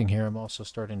I'm sitting here, I'm also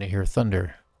starting to hear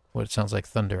thunder. What it sounds like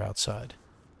thunder outside.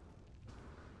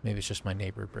 Maybe it's just my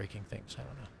neighbor breaking things. I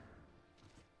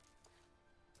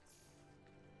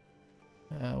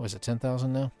don't know. Was it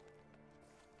 10,000 now?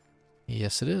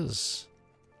 Yes, it is.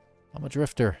 I'm a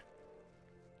drifter.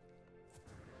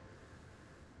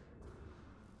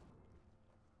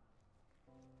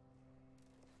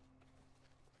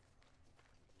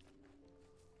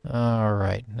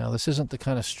 Alright, now this isn't the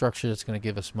kind of structure that's going to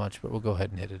give us much, but we'll go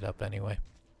ahead and hit it up anyway.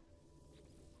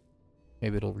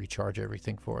 Maybe it'll recharge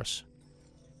everything for us.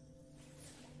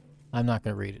 I'm not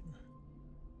going to read it.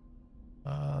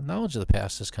 Knowledge of the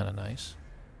past is kind of nice.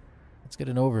 Let's get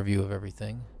an overview of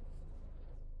everything.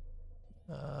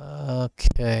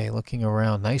 Okay, looking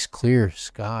around. Nice clear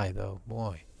sky, though.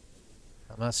 Boy.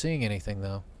 I'm not seeing anything,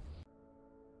 though.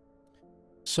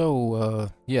 So,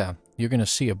 yeah, you're going to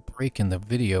see a break in the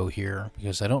video here,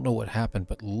 because I don't know what happened,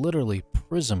 but literally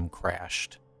Prism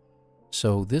crashed.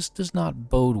 So this does not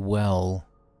bode well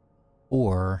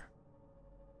for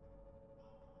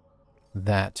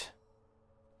that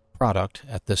product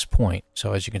at this point.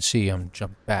 So as you can see, I'm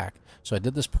jumped back. So I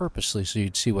did this purposely so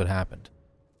you'd see what happened.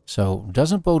 So it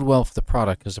doesn't bode well for the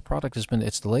product, because the product has been,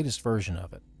 it's the latest version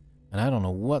of it. And I don't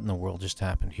know what in the world just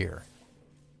happened here.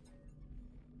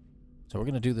 So we're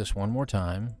going to do this one more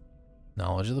time.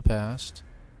 Knowledge of the past.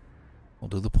 We'll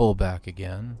do the pullback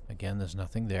again. Again, there's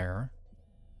nothing there.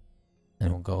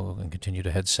 And we'll go and continue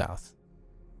to head south.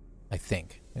 I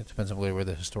think. It depends on where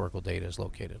the historical data is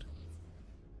located.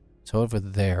 So over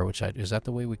there, is that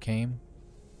the way we came?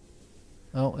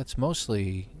 Oh, it's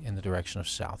mostly in the direction of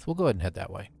south. We'll go ahead and head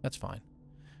that way. That's fine.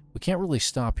 We can't really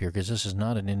stop here because this is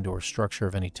not an indoor structure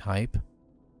of any type.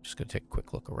 Just going to take a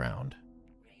quick look around.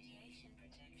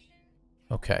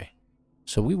 Okay.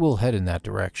 So we will head in that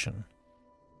direction.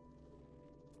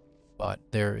 But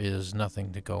there is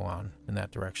nothing to go on in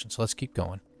that direction. So let's keep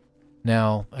going.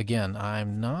 Now, again,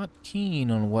 I'm not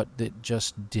keen on what it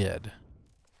just did.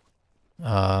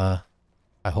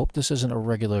 I hope this isn't a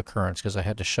regular occurrence because I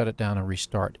had to shut it down and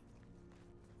restart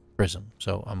Prism.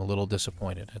 So I'm a little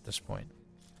disappointed at this point.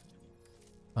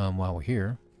 While we're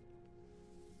here,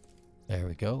 there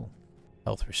we go.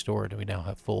 Health restored. We now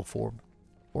have full four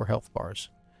health bars.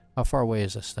 How far away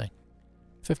is this thing?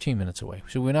 15 minutes away.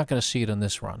 So we're not going to see it in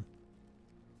this run.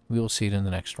 We will see it in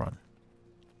the next run.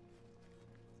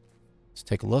 Let's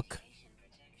take a look.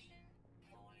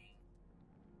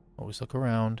 Always look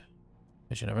around,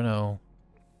 because you never know.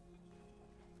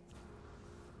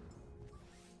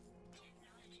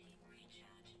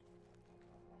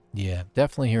 Yeah,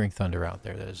 definitely hearing thunder out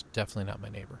there. That is definitely not my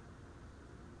neighbor.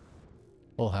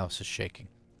 Whole house is shaking.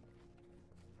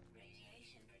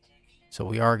 So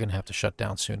we are going to have to shut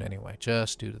down soon anyway,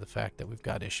 just due to the fact that we've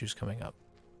got issues coming up.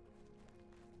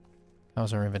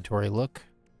 How's our inventory look?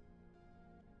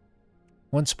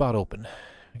 One spot open.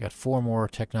 We got 4 more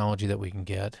technology that we can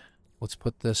get. Let's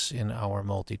put this in our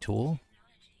multi-tool.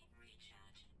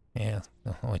 Yeah,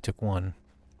 only took 1.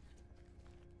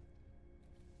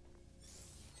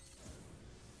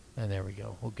 And there we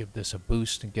go. We'll give this a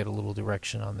boost and get a little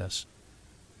direction on this.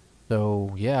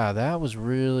 So, yeah, that was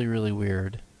really, really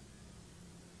weird.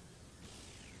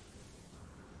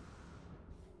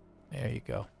 There you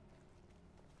go.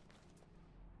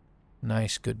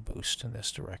 Nice, good boost in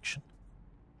this direction.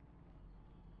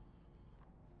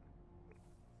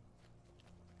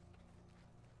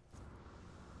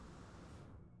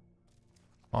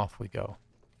 Off we go.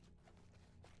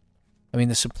 I mean,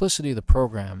 the simplicity of the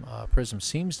program, Prism,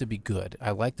 seems to be good.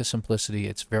 I like the simplicity.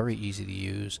 It's very easy to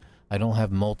use. I don't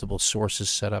have multiple sources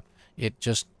set up. It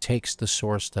just takes the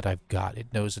source that I've got.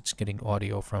 It knows it's getting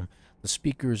audio from the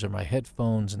speakers or my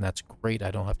headphones, and that's great.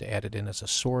 I don't have to add it in as a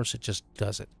source. It just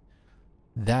does it.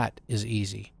 That is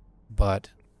easy. But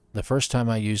the first time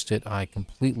I used it, I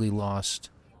completely lost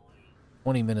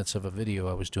 20 minutes of a video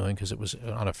I was doing because it was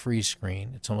on a freeze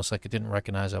screen. It's almost like it didn't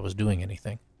recognize I was doing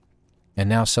anything. And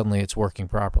now suddenly it's working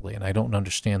properly, and I don't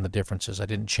understand the differences. I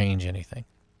didn't change anything.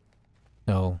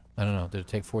 So, I don't know. Did it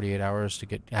take 48 hours to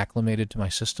get acclimated to my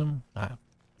system? I have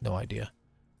no idea.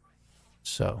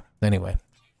 So, anyway.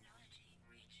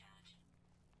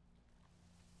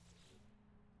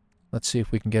 Let's see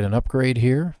if we can get an upgrade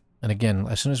here. And again,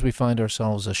 as soon as we find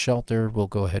ourselves a shelter, we'll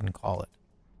go ahead and call it.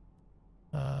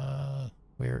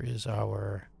 Where is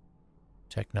our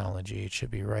technology? It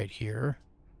should be right here.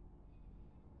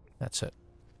 That's it.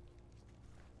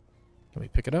 Can we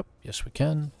pick it up? Yes, we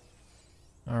can.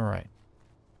 All right.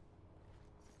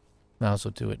 Might as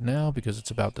well do it now because it's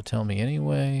about to tell me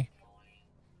anyway.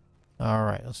 All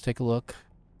right, let's take a look.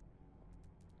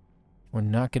 We're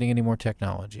not getting any more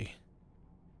technology.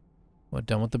 We're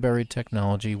done with the buried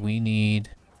technology. We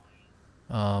need...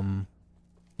 yeah,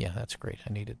 that's great.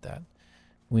 I needed that.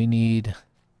 We need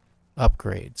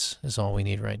upgrades is all we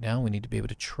need right now. We need to be able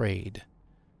to trade.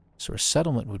 So a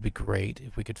settlement would be great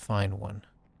if we could find one.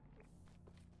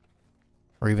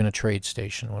 Or even a trade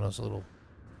station, one of those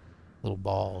little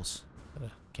balls at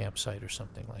a campsite or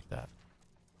something like that.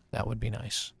 That would be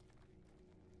nice.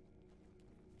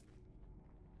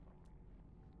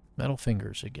 Metal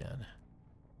fingers again.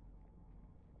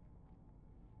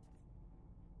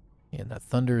 And that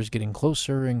thunder is getting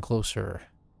closer and closer.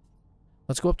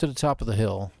 Let's go up to the top of the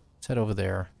hill. Let's head over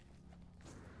there.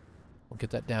 We'll get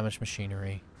that damaged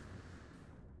machinery.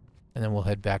 And then we'll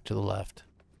head back to the left.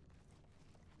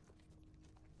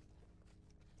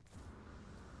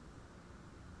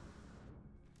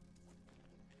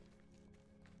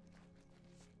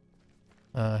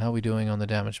 How are we doing on the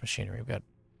damaged machinery? We've got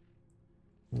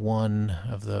 1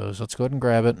 of those. Let's go ahead and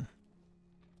grab it.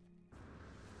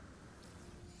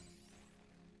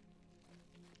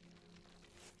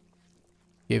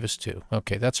 Gave us 2.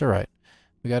 Okay, that's all right.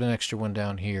 We got an extra one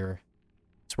down here.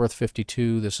 It's worth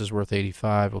 52. This is worth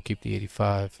 85. We'll keep the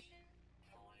 85.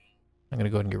 I'm going to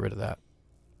go ahead and get rid of that.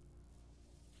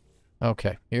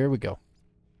 Okay, here we go.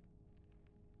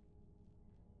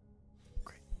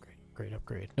 Great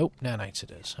upgrade. Nope, nanites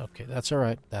it is. Okay, that's all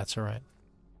right. That's all right.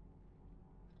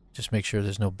 Just make sure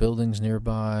there's no buildings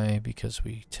nearby because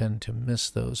we tend to miss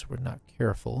those if we're not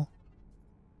careful.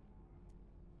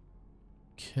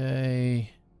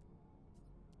 Okay.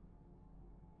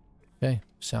 Okay,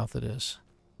 south it is.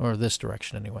 Or this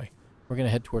direction anyway. We're going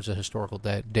to head towards the historical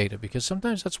data because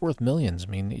sometimes that's worth millions.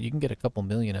 I mean, you can get a couple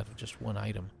million out of just one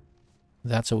item.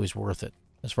 That's always worth it,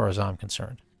 as far as I'm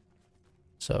concerned.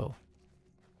 So.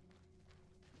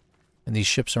 And these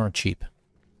ships aren't cheap.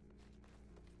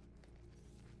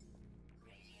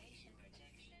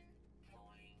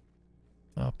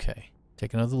 Okay,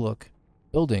 take another look.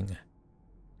 Building.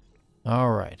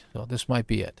 Alright, so this might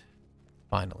be it.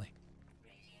 Finally.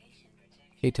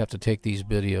 Hate to have to take these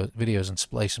videos and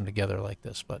splice them together like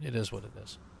this, but it is what it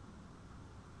is.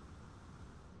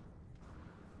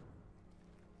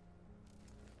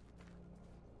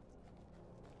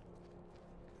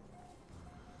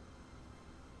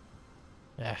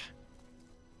 Ah.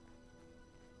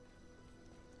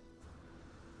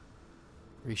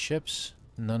 3 ships,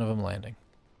 none of them landing.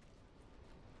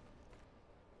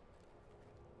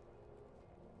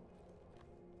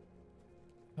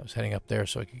 I was heading up there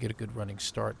so I could get a good running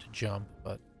start to jump,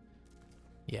 but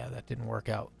yeah, that didn't work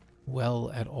out well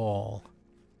at all.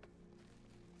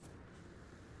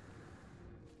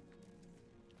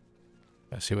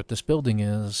 Let's see what this building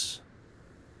is.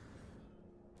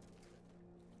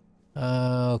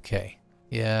 Okay.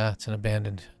 Yeah, it's an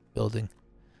abandoned building.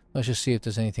 Let's just see if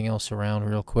there's anything else around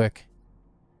real quick.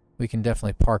 We can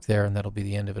definitely park there, and that'll be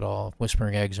the end of it all.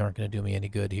 Whispering eggs aren't going to do me any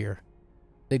good here.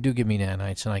 They do give me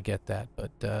nanites, and I get that,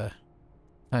 but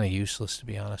kind of useless, to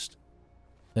be honest.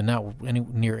 They're not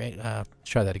let's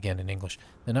try that again in English.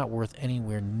 They're not worth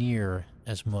anywhere near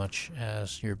as much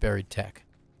as your buried tech.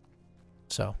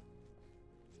 So,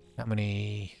 how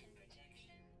many?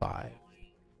 5.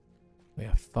 We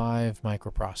have 5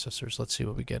 microprocessors. Let's see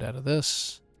what we get out of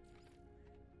this.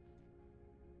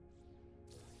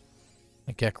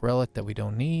 A Gek relic that we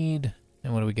don't need.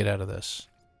 And what do we get out of this?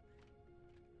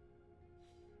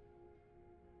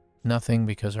 Nothing,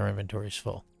 because our inventory is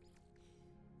full.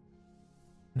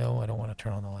 No, I don't want to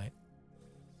turn on the light.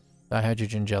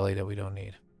 Dihydrogen jelly that we don't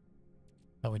need.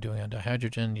 How are we doing on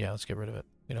dihydrogen? Yeah, let's get rid of it.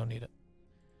 We don't need it.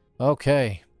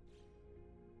 Okay.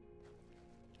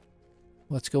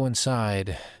 Let's go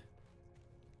inside.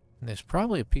 And there's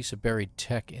probably a piece of buried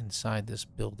tech inside this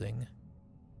building.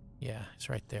 Yeah, it's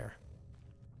right there.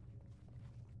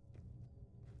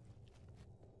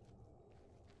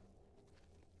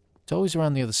 It's always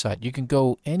around the other side. You can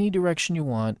go any direction you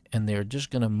want, and they're just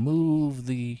going to move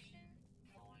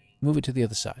it to the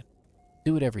other side.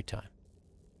 Do it every time.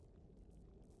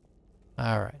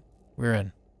 All right, we're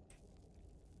in.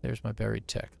 There's my buried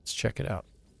tech. Let's check it out.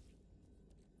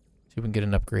 See if we can get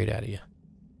an upgrade out of you.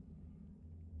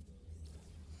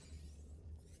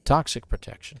 Toxic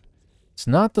protection. It's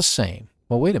not the same.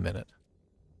 Well, wait a minute.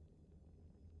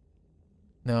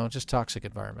 No, just toxic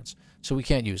environments. So we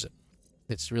can't use it.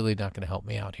 It's really not going to help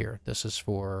me out here. This is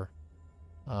for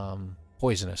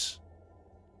poisonous,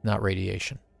 not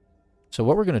radiation. So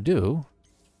what we're going to do,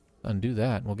 undo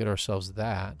that, and we'll get ourselves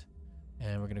that.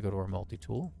 And we're going to go to our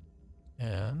multi-tool.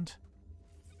 And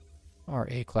our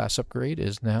A-class upgrade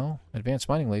is now, advanced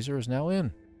mining laser is now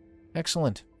in.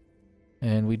 Excellent.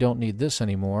 And we don't need this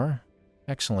anymore.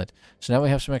 Excellent. So now we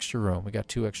have some extra room. We got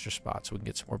 2 extra spots, so we can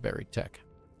get some more buried tech.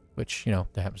 Which, you know,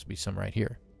 there happens to be some right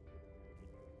here.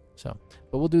 So,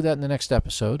 but we'll do that in the next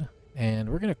episode, and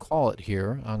we're going to call it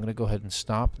here. I'm going to go ahead and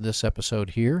stop this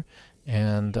episode here,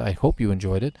 and I hope you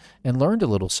enjoyed it and learned a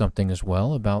little something as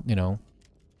well about, you know,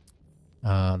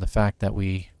 the fact that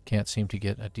we can't seem to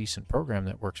get a decent program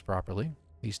that works properly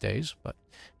these days, but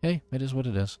hey, it is what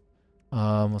it is.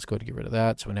 Let's go to get rid of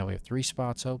that. So now we have 3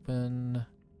 spots open,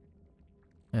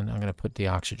 and I'm going to put the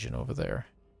oxygen over there.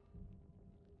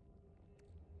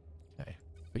 Okay.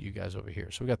 Put you guys over here.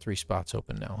 So we got 3 spots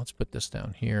open now. Let's put this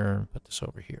down here and put this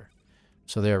over here.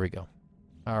 So there we go.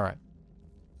 All right.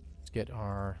 Let's get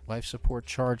our life support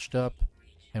charged up,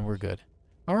 and we're good.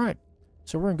 All right.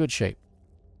 So we're in good shape.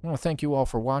 I want to thank you all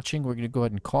for watching. We're going to go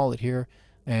ahead and call it here,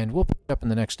 and we'll pick it up in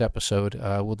the next episode.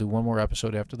 We'll do one more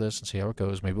episode after this and see how it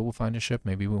goes. Maybe we'll find a ship.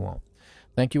 Maybe we won't.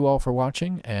 Thank you all for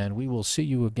watching, and we will see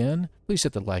you again. Please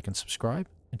hit the like and subscribe,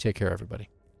 and take care, everybody.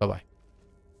 Bye-bye.